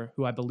Baylor,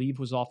 who I believe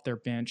was off their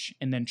bench,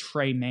 and then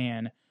Trey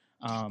Mann,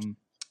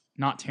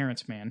 not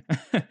Terrence Mann,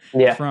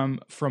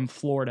 from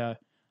Florida,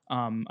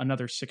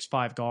 another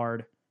 6'5"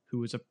 guard who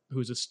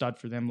was a stud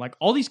for them. Like,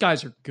 all these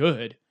guys are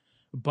good,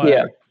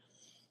 but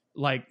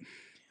like,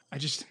 I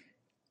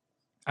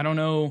don't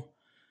know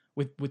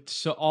with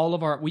so all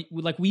of our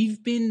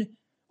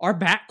our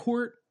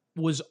backcourt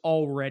was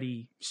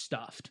already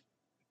stuffed.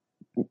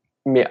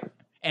 Yeah.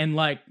 And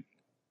like,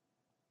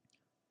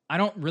 I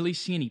don't really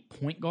see any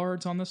point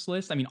guards on this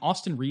list. I mean,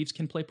 Austin Reeves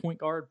can play point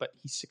guard, but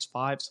he's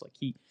 6'5", so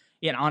like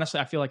and honestly,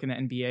 I feel like in the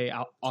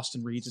NBA,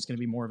 Austin Reeves is going to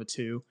be more of a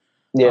 2.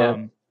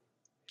 Yeah.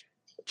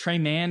 Trey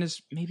Mann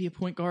is maybe a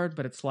point guard,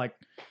 but it's like,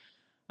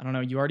 I don't know,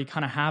 you already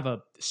kind of have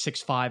a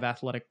 6'5"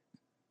 athletic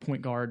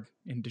point guard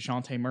in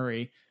DeJounte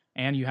Murray,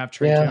 and you have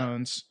Trey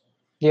Jones.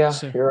 Yeah,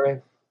 you're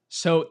right.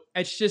 So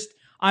it's just,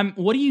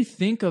 what do you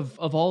think of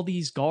all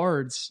these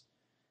guards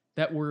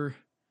that were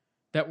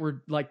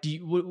like,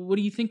 what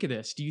do you think of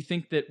this? Do you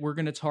think that we're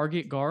going to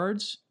target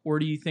guards, or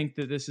do you think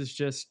that this is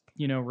just,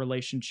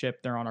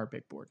 relationship, they're on our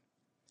big board?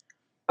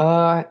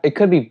 It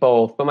could be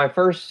both, but my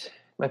first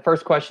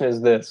question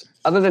is this.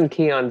 Other than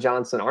Keon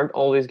Johnson, aren't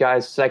all these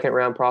guys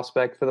second-round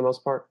prospect for the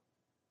most part?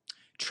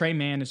 Trey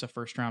Mann is a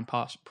first-round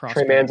prospect.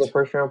 Trey Mann's a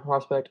first-round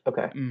prospect?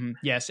 Okay. Mm-hmm.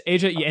 Yes,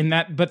 AJ, and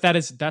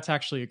that's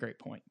actually a great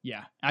point.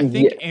 Yeah. I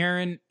think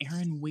Aaron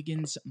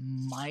Wiggins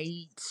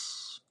might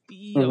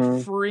be a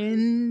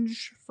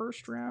fringe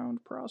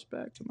first-round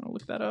prospect. I'm going to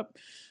look that up.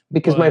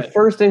 Because my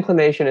first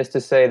inclination is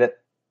to say that,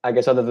 I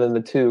guess other than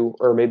the 2,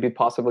 or maybe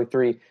possibly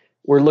 3,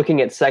 we're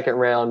looking at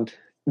second-round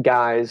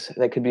guys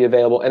that could be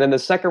available. And then the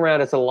second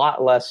round, it's a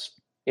lot less,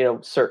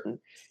 certain.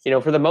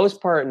 For the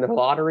most part in the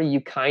lottery,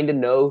 you kind of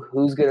know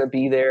who's going to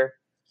be there.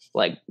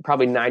 Like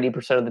probably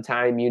 90% of the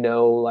time,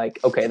 like,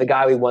 okay, the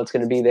guy we want's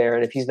going to be there.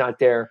 And if he's not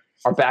there,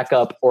 our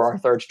backup or our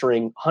third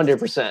string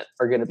 100%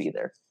 are going to be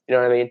there. You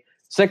know what I mean?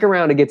 Second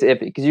round, it gets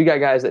iffy because you got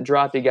guys that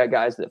drop, you got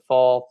guys that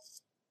fall,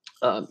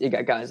 you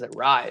got guys that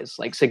rise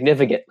like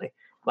significantly,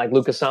 like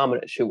Lucas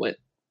Samanic, who went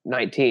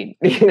 19,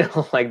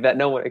 like that.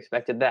 No one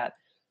expected that.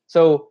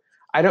 So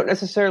I don't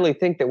necessarily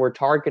think that we're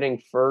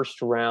targeting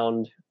first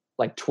round,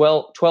 like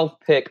 12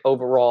 pick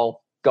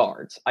overall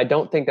guards. I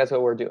don't think that's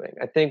what we're doing.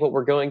 I think what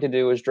we're going to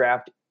do is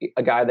draft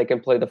a guy that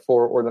can play the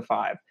 4 or the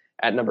 5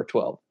 at number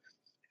 12.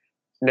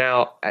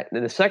 Now,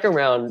 in the second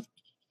round,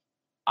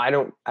 I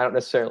don't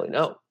necessarily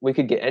know. We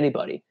could get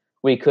anybody.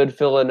 We could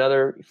fill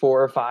another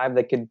 4 or 5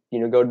 that could,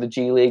 go to the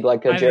G League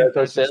like a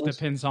Jericho Sims. Just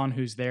depends on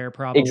who's there,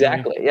 probably.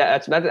 Exactly. Yeah,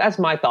 that's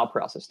my thought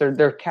process.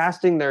 They're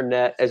casting their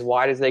net as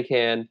wide as they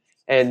can,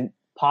 and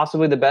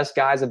possibly the best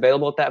guys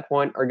available at that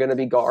point are going to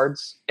be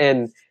guards.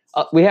 And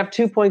we have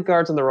 2 point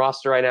guards on the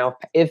roster right now.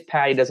 If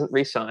Patty doesn't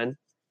re-sign,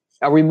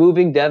 are we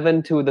moving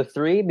Devin to the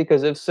 3?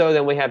 Because if so,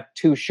 then we have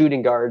 2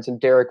 shooting guards in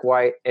Derek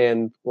White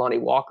and Lonnie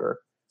Walker.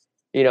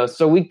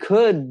 So we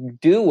could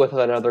do with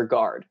another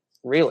guard.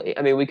 Really,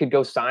 I mean, we could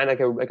go sign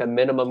like a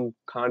minimum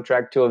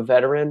contract to a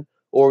veteran,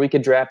 or we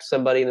could draft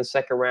somebody in the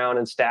second round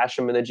and stash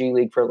them in the G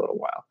League for a little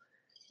while.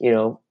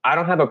 I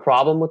don't have a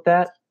problem with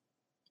that.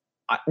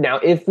 Now,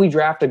 if we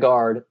draft a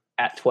guard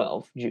at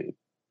 12, Jude,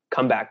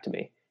 come back to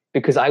me,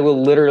 because I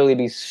will literally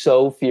be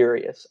so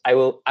furious. I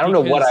don't know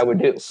what I would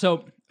do.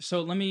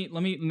 So let me,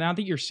 now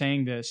that you're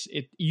saying this,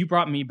 you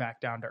brought me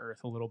back down to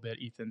earth a little bit,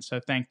 Ethan.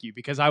 So thank you,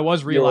 because I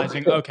was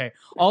realizing, okay,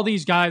 all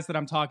these guys that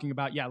I'm talking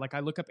about, yeah, like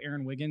I look up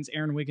Aaron Wiggins.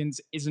 Aaron Wiggins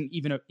isn't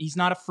even he's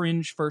not a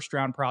fringe first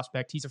round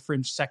prospect. He's a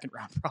fringe second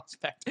round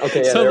prospect.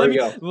 Okay, yeah,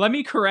 so let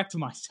me correct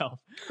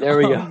myself. There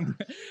we go.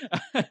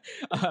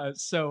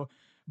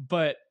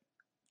 But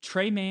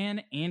Trey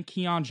Mann and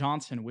Keon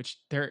Johnson, which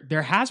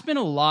there has been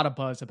a lot of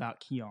buzz about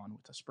Keon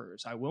with the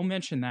Spurs. I will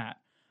mention that.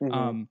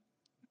 Mm-hmm.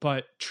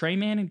 But Trey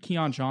Mann and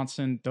Keon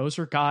Johnson, those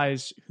are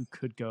guys who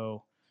could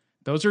go.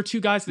 Those are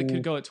 2 guys that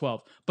could go at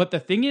 12. But the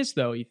thing is,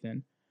 though,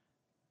 Ethan,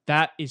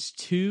 that is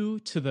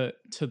 2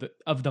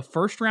 of the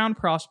first round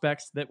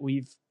prospects that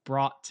we've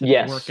brought to the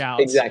workouts.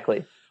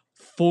 Exactly.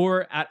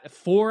 4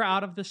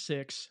 out of the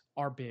 6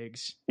 are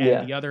bigs,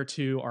 and the other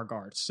 2 are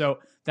guards. So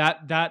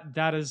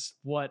that is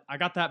what I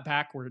got that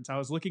backwards. I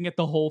was looking at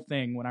the whole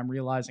thing when I'm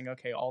realizing,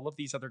 okay, all of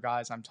these other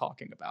guys I'm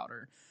talking about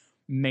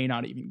may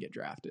not even get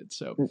drafted.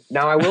 So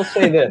now I will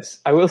say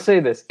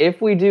this.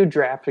 If we do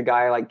draft a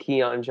guy like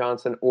Keon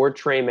Johnson or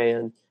Trey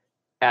Mann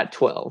at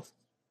 12,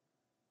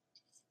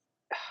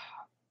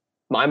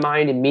 my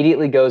mind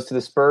immediately goes to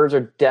the Spurs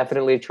are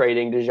definitely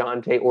trading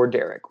DeJounte or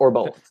Derek or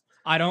both.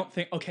 I don't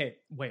think, okay,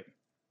 wait.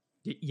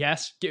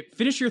 Yes,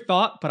 finish your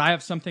thought, but I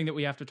have something that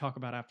we have to talk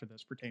about after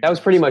this pertaining. That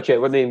was pretty much it.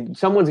 I mean,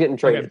 someone's getting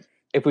traded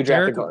if we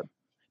draft a guard.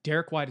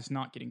 Derek White is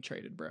not getting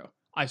traded, bro.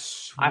 I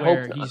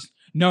swear he's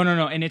no.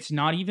 And it's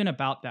not even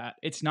about that.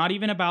 It's not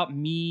even about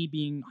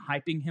me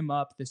hyping him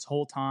up this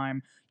whole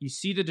time. You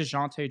see the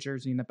DeJounte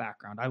jersey in the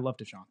background. I love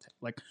DeJounte.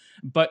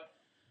 But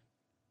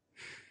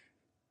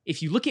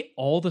if you look at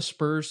all the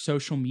Spurs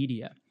social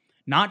media,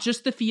 not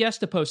just the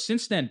Fiesta post,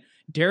 since then,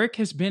 Derek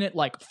has been at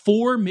like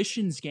 4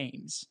 missions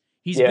games.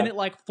 He's been at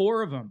like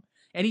 4 of them.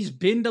 And he's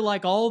been to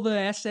like all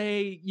the SA,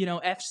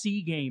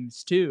 FC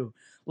games too.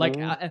 Like,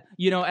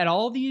 at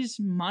all these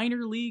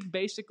minor league,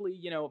 basically,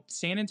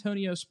 San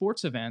Antonio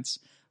sports events,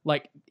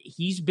 like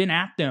he's been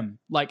at them.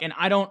 Like, and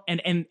I don't,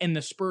 and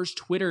the Spurs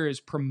Twitter is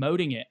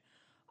promoting it.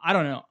 I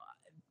don't know.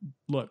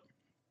 Look,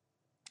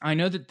 I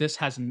know that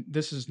this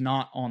is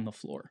not on the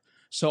floor.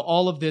 So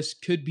all of this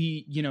could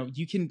be,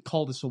 you can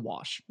call this a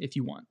wash if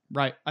you want,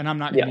 right? And I'm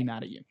not going to be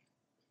mad at you.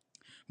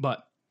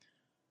 But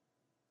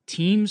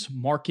teams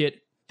market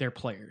their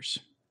players.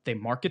 They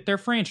market their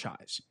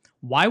franchise.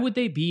 Why would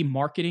they be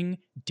marketing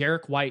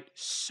Derek White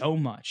so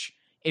much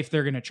if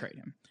they're going to trade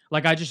him?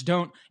 Like, I just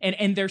don't.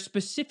 And they're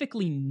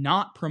specifically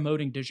not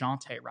promoting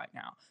DeJounte right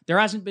now. There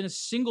hasn't been a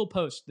single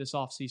post this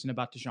offseason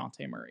about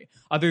DeJounte Murray,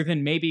 other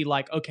than maybe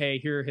like, okay,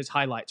 here are his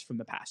highlights from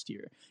the past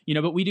year.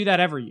 But we do that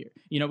every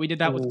year. We did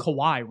that with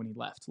Kawhi when he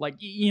left. Like,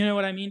 you know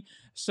what I mean?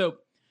 So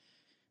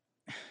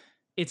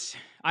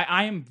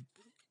I am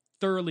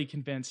thoroughly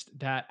convinced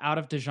that out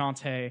of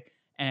DeJounte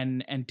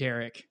and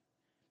Derek,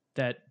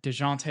 that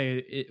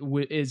DeJounte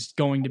is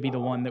going to be the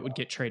one that would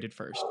get traded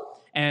first.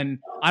 And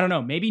I don't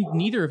know, maybe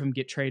neither of them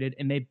get traded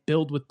and they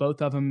build with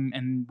both of them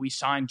and we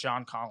sign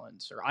John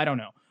Collins, or I don't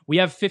know. We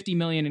have $50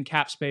 million in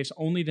cap space.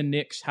 Only the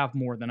Knicks have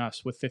more than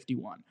us with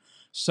 51.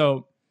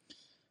 So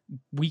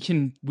we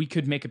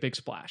could make a big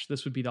splash.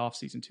 This would be the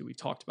offseason too. We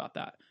talked about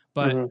that.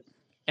 But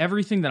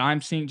everything that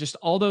I'm seeing, just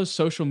all those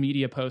social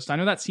media posts, I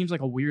know that seems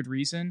like a weird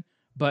reason,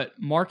 but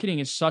marketing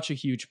is such a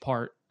huge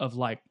part of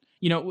like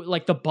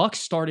the Bucks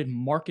started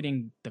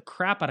marketing the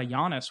crap out of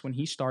Giannis when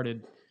he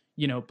started,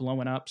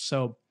 blowing up.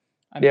 So,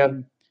 I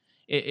mean,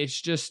 it's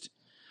just,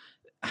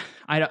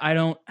 I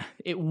don't,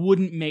 it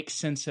wouldn't make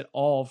sense at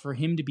all for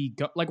him to be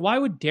like, why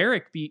would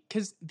Derek be?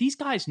 Because these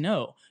guys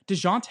know.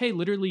 DeJounte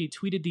literally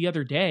tweeted the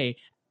other day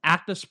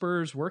at the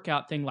Spurs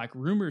workout thing, like,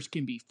 rumors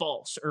can be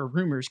false or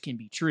rumors can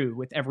be true,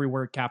 with every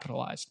word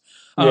capitalized.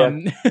 Yeah.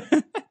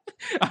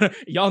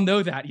 Y'all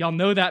know that. Y'all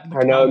know that.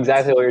 I know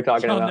exactly what you're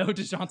talking Y'all about. know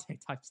DeJounte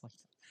types like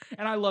that.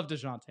 And I love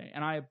DeJounte,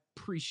 and I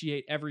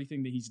appreciate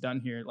everything that he's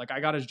done here. Like, I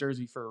got his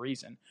jersey for a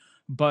reason.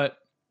 But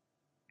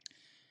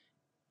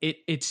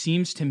it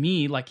seems to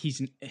me like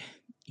he's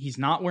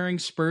not wearing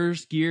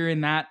Spurs gear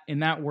in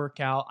that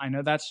workout. I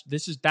know that's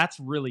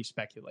really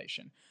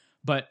speculation,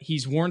 but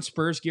he's worn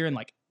Spurs gear in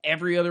like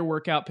every other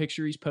workout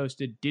picture he's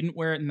posted. Didn't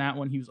wear it in that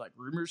one. He was like,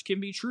 rumors can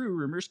be true,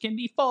 rumors can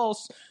be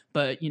false,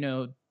 but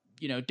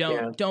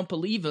don't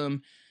believe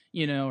him,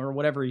 or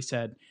whatever he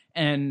said.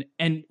 And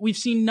we've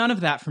seen none of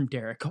that from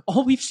Derek.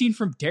 All we've seen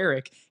from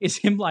Derek is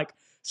him like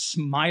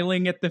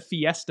smiling at the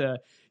fiesta,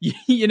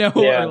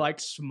 or like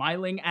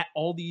smiling at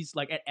all these,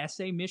 like at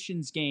SA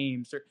missions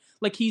games, or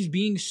like he's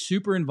being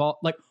super involved.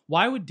 Like,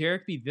 why would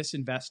Derek be this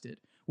invested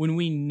when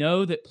we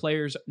know that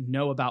players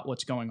know about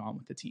what's going on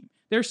with the team?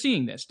 They're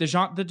seeing this. The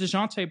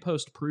DeJounte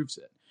post proves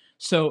it.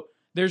 So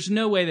there's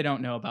no way they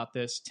don't know about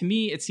this. To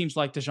me, it seems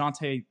like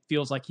DeJounte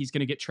feels like he's going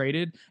to get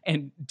traded,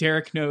 and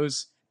Derek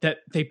knows that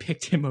they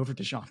picked him over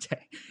DeJounte.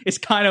 It's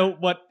kind of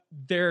what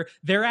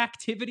their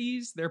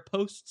activities, their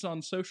posts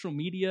on social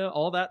media,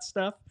 all that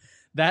stuff,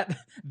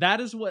 that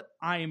is what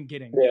I am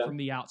getting from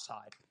the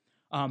outside.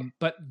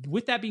 But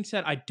with that being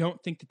said, I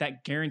don't think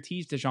that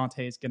guarantees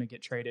DeJounte is going to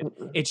get traded.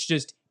 It's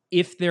just,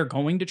 if they're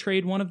going to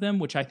trade one of them,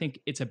 which I think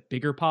it's a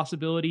bigger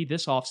possibility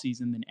this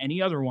offseason than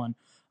any other one,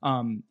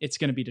 it's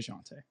going to be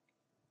DeJounte.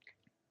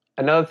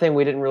 Another thing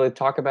we didn't really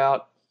talk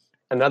about,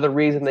 another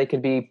reason they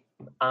could be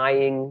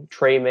eyeing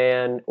Tre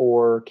Mann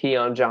or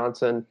Keon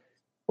Johnson,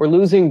 we're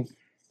losing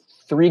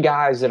 3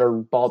 guys that are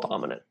ball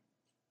dominant.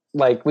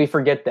 Like, we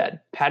forget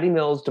that. Patty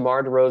Mills,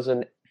 DeMar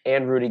DeRozan,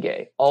 and Rudy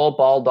Gay, all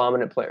ball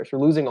dominant players. We're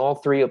losing all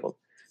 3 of them.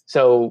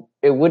 So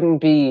it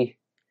wouldn't be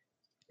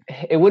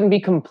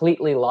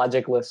completely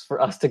logicless for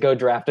us to go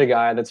draft a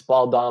guy that's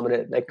ball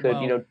dominant that could,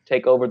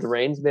 take over the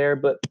reins there.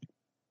 But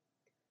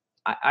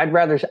I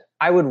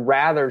would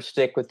rather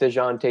stick with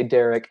DeJounte,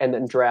 Derek, and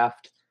then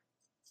draft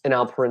an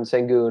Alperen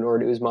Sengun or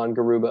an Usman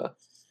Garuba.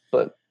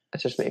 But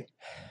that's just me.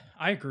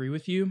 I agree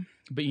with you.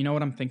 But you know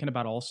what I'm thinking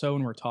about also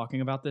when we're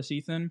talking about this,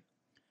 Ethan?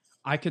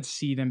 I could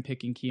see them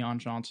picking Keon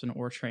Johnson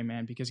or Tre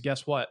Mann, because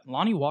guess what?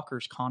 Lonnie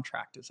Walker's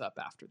contract is up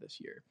after this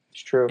year.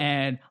 It's true.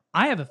 And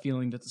I have a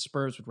feeling that the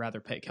Spurs would rather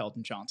pay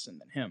Keldon Johnson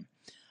than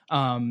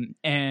him.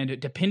 And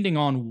depending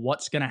on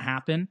what's going to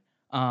happen,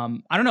 I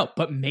don't know,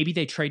 but maybe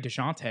they trade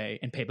DeJounte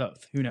and pay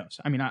both. Who knows?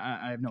 I mean,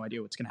 I have no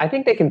idea what's going to happen. I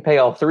think they can pay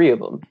all 3 of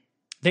them.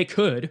 They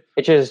could.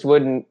 It just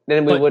wouldn't.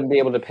 Then we wouldn't be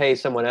able to pay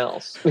someone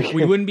else.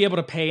 We wouldn't be able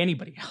to pay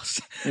anybody else.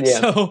 Yeah.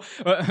 So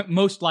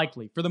most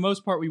likely, for the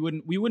most part, we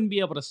wouldn't be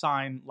able to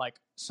sign like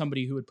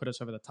somebody who would put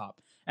us over the top.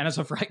 And as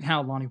of right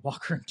now, Lonnie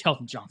Walker and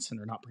Keldon Johnson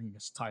are not bringing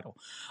us a title.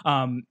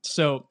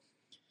 So,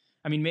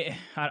 I mean,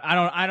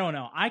 I don't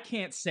know. I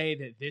can't say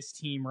that this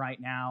team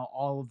right now,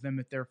 all of them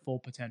at their full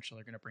potential,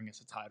 are going to bring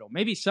us a title.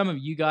 Maybe some of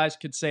you guys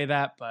could say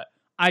that, but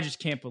I just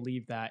can't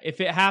believe that.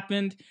 If it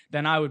happened,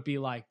 then I would be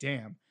like,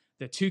 damn.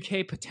 The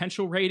 2K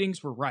potential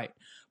ratings were right,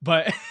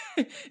 but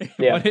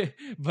I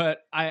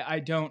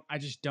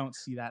just don't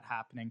see that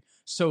happening.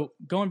 So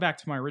going back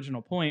to my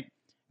original point,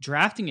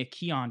 drafting a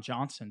Keon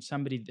Johnson,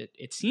 somebody that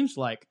it seems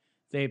like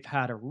they've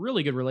had a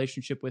really good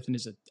relationship with and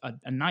is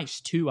a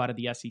nice 2 out of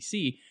the SEC,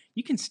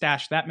 you can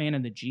stash that man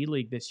in the G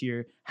League this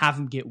year, have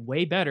him get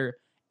way better.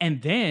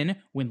 And then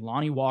when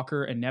Lonnie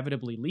Walker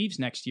inevitably leaves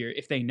next year,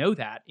 if they know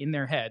that in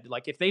their head,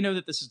 like if they know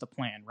that this is the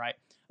plan, right?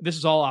 This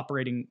is all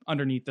operating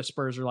underneath. The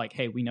Spurs are like,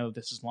 hey, we know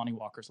this is Lonnie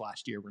Walker's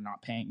last year. We're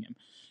not paying him.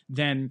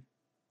 Then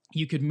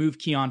you could move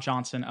Keon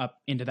Johnson up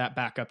into that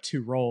backup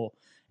 2 role.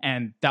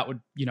 And that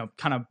would,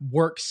 kind of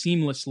work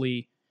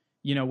seamlessly,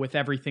 with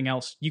everything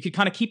else. You could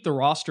kind of keep the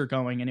roster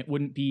going and it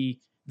wouldn't be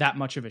that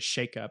much of a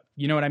shakeup.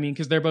 You know what I mean?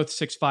 Because they're both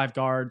 6'5"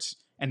 guards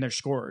and they're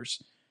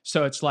scorers.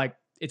 So it's like,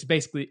 it's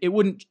basically, it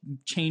wouldn't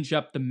change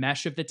up the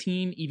mesh of the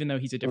team, even though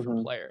he's a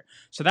different player.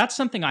 So that's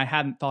something I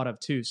hadn't thought of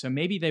too. So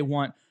maybe they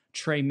want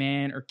Tre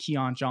Mann or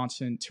Keon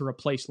Johnson to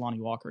replace Lonnie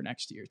Walker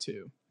next year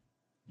too.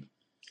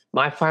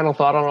 My final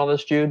thought on all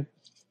this, Jude,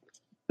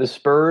 the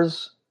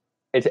Spurs,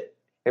 it's,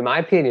 in my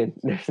opinion,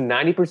 there's a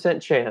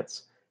 90%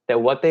 chance that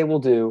what they will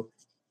do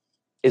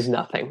is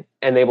nothing.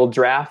 And they will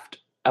draft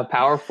a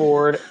power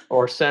forward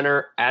or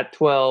center at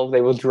 12.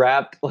 They will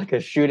draft like a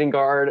shooting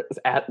guard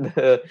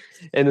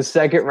in the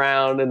second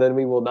round, and then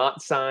we will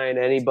not sign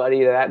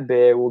anybody that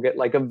big. We'll get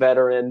like a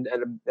veteran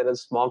and a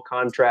small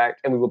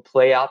contract, and we will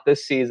play out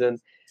this season.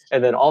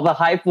 And then all the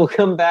hype will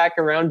come back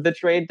around the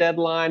trade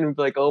deadline and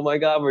be like, oh my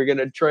God, we're going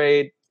to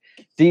trade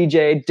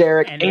DJ,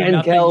 Derek, and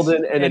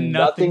Keldon, and then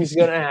nothing's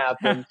going to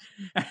happen.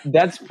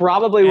 That's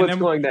probably what's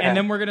going to happen. And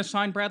then we're going to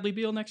sign Bradley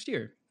Beal next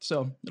year.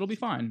 So it'll be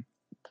fine.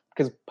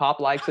 Because Pop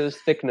likes his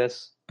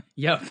thickness.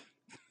 Yep.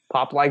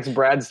 Pop likes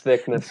Brad's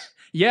thickness.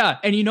 Yeah,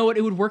 and you know what?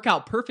 It would work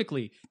out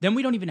perfectly. Then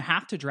we don't even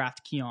have to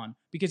draft Keon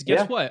because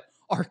guess what?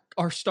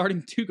 Our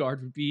starting 2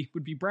 guard would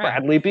be Brad.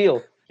 Bradley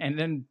Beal. And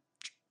then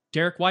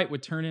Derek White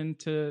would turn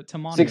into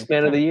Manu. 6th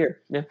man of the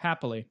year. Yeah.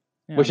 Happily.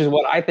 Yeah. Which is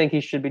what I think he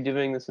should be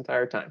doing this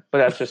entire time. But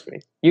that's just me.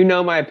 You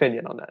know my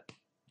opinion on that.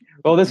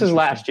 Well, this is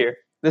last year.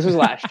 This was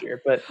last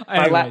year, but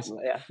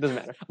doesn't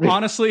matter.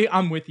 Honestly,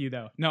 I'm with you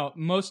though. No,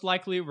 most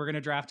likely we're going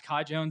to draft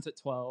Kai Jones at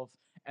 12,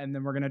 and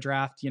then we're going to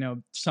draft,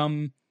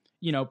 some,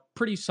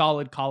 pretty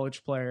solid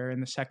college player in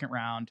the second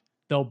round.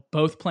 They'll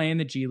both play in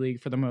the G League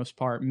for the most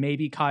part.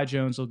 Maybe Kai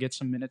Jones will get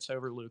some minutes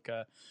over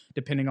Luka,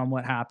 depending on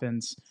what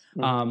happens.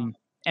 Mm-hmm.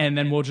 And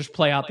then we'll just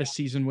play out the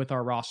season with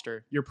our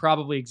roster. You're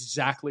probably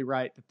exactly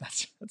right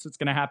that's what's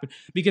going to happen.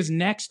 Because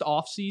next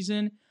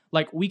offseason,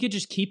 we could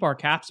just keep our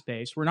cap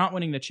space. We're not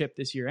winning the chip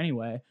this year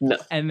anyway. No.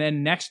 And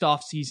then next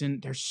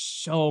offseason, there's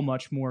so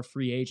much more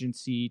free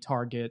agency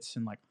targets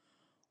and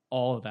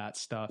all of that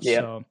stuff.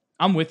 Yep. So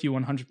I'm with you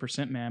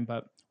 100%, man.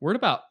 But we're at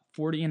about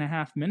 40 and a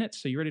half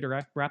minutes. So you ready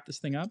to wrap this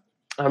thing up?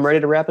 I'm ready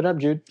to wrap it up,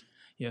 Jude.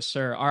 Yes,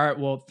 sir. All right.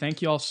 Well,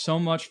 thank you all so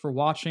much for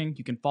watching.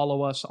 You can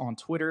follow us on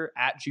Twitter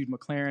at Jude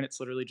McLaren. It's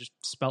literally just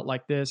spelt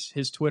like this.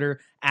 His Twitter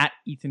at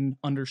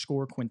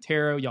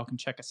Ethan_Quintero. Y'all can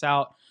check us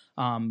out.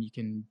 You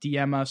can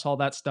DM us, all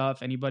that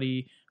stuff.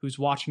 Anybody who's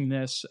watching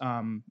this,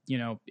 and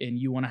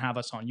you want to have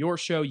us on your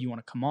show, you want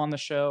to come on the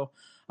show,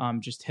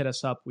 just hit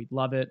us up. We'd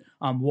love it.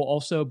 We'll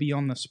also be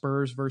on the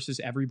Spurs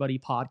versus Everybody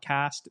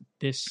podcast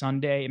this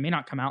Sunday. It may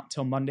not come out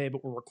until Monday,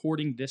 but we're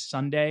recording this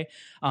Sunday.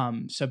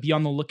 So be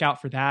on the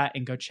lookout for that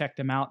and go check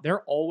them out.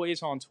 They're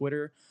always on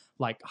Twitter,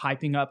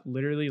 hyping up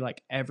literally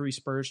every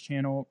Spurs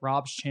channel,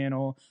 Rob's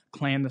channel,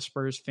 Clan the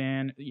Spurs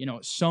Fan,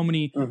 so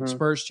many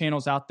Spurs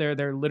channels out there.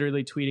 They're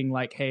literally tweeting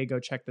hey, go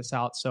check this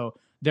out. So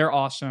they're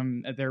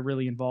awesome. They're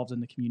really involved in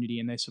the community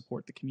and they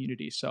support the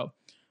community. So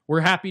we're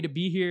happy to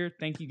be here.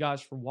 Thank you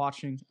guys for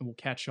watching, and we'll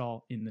catch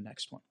y'all in the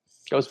next one.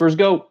 Go Spurs,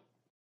 go.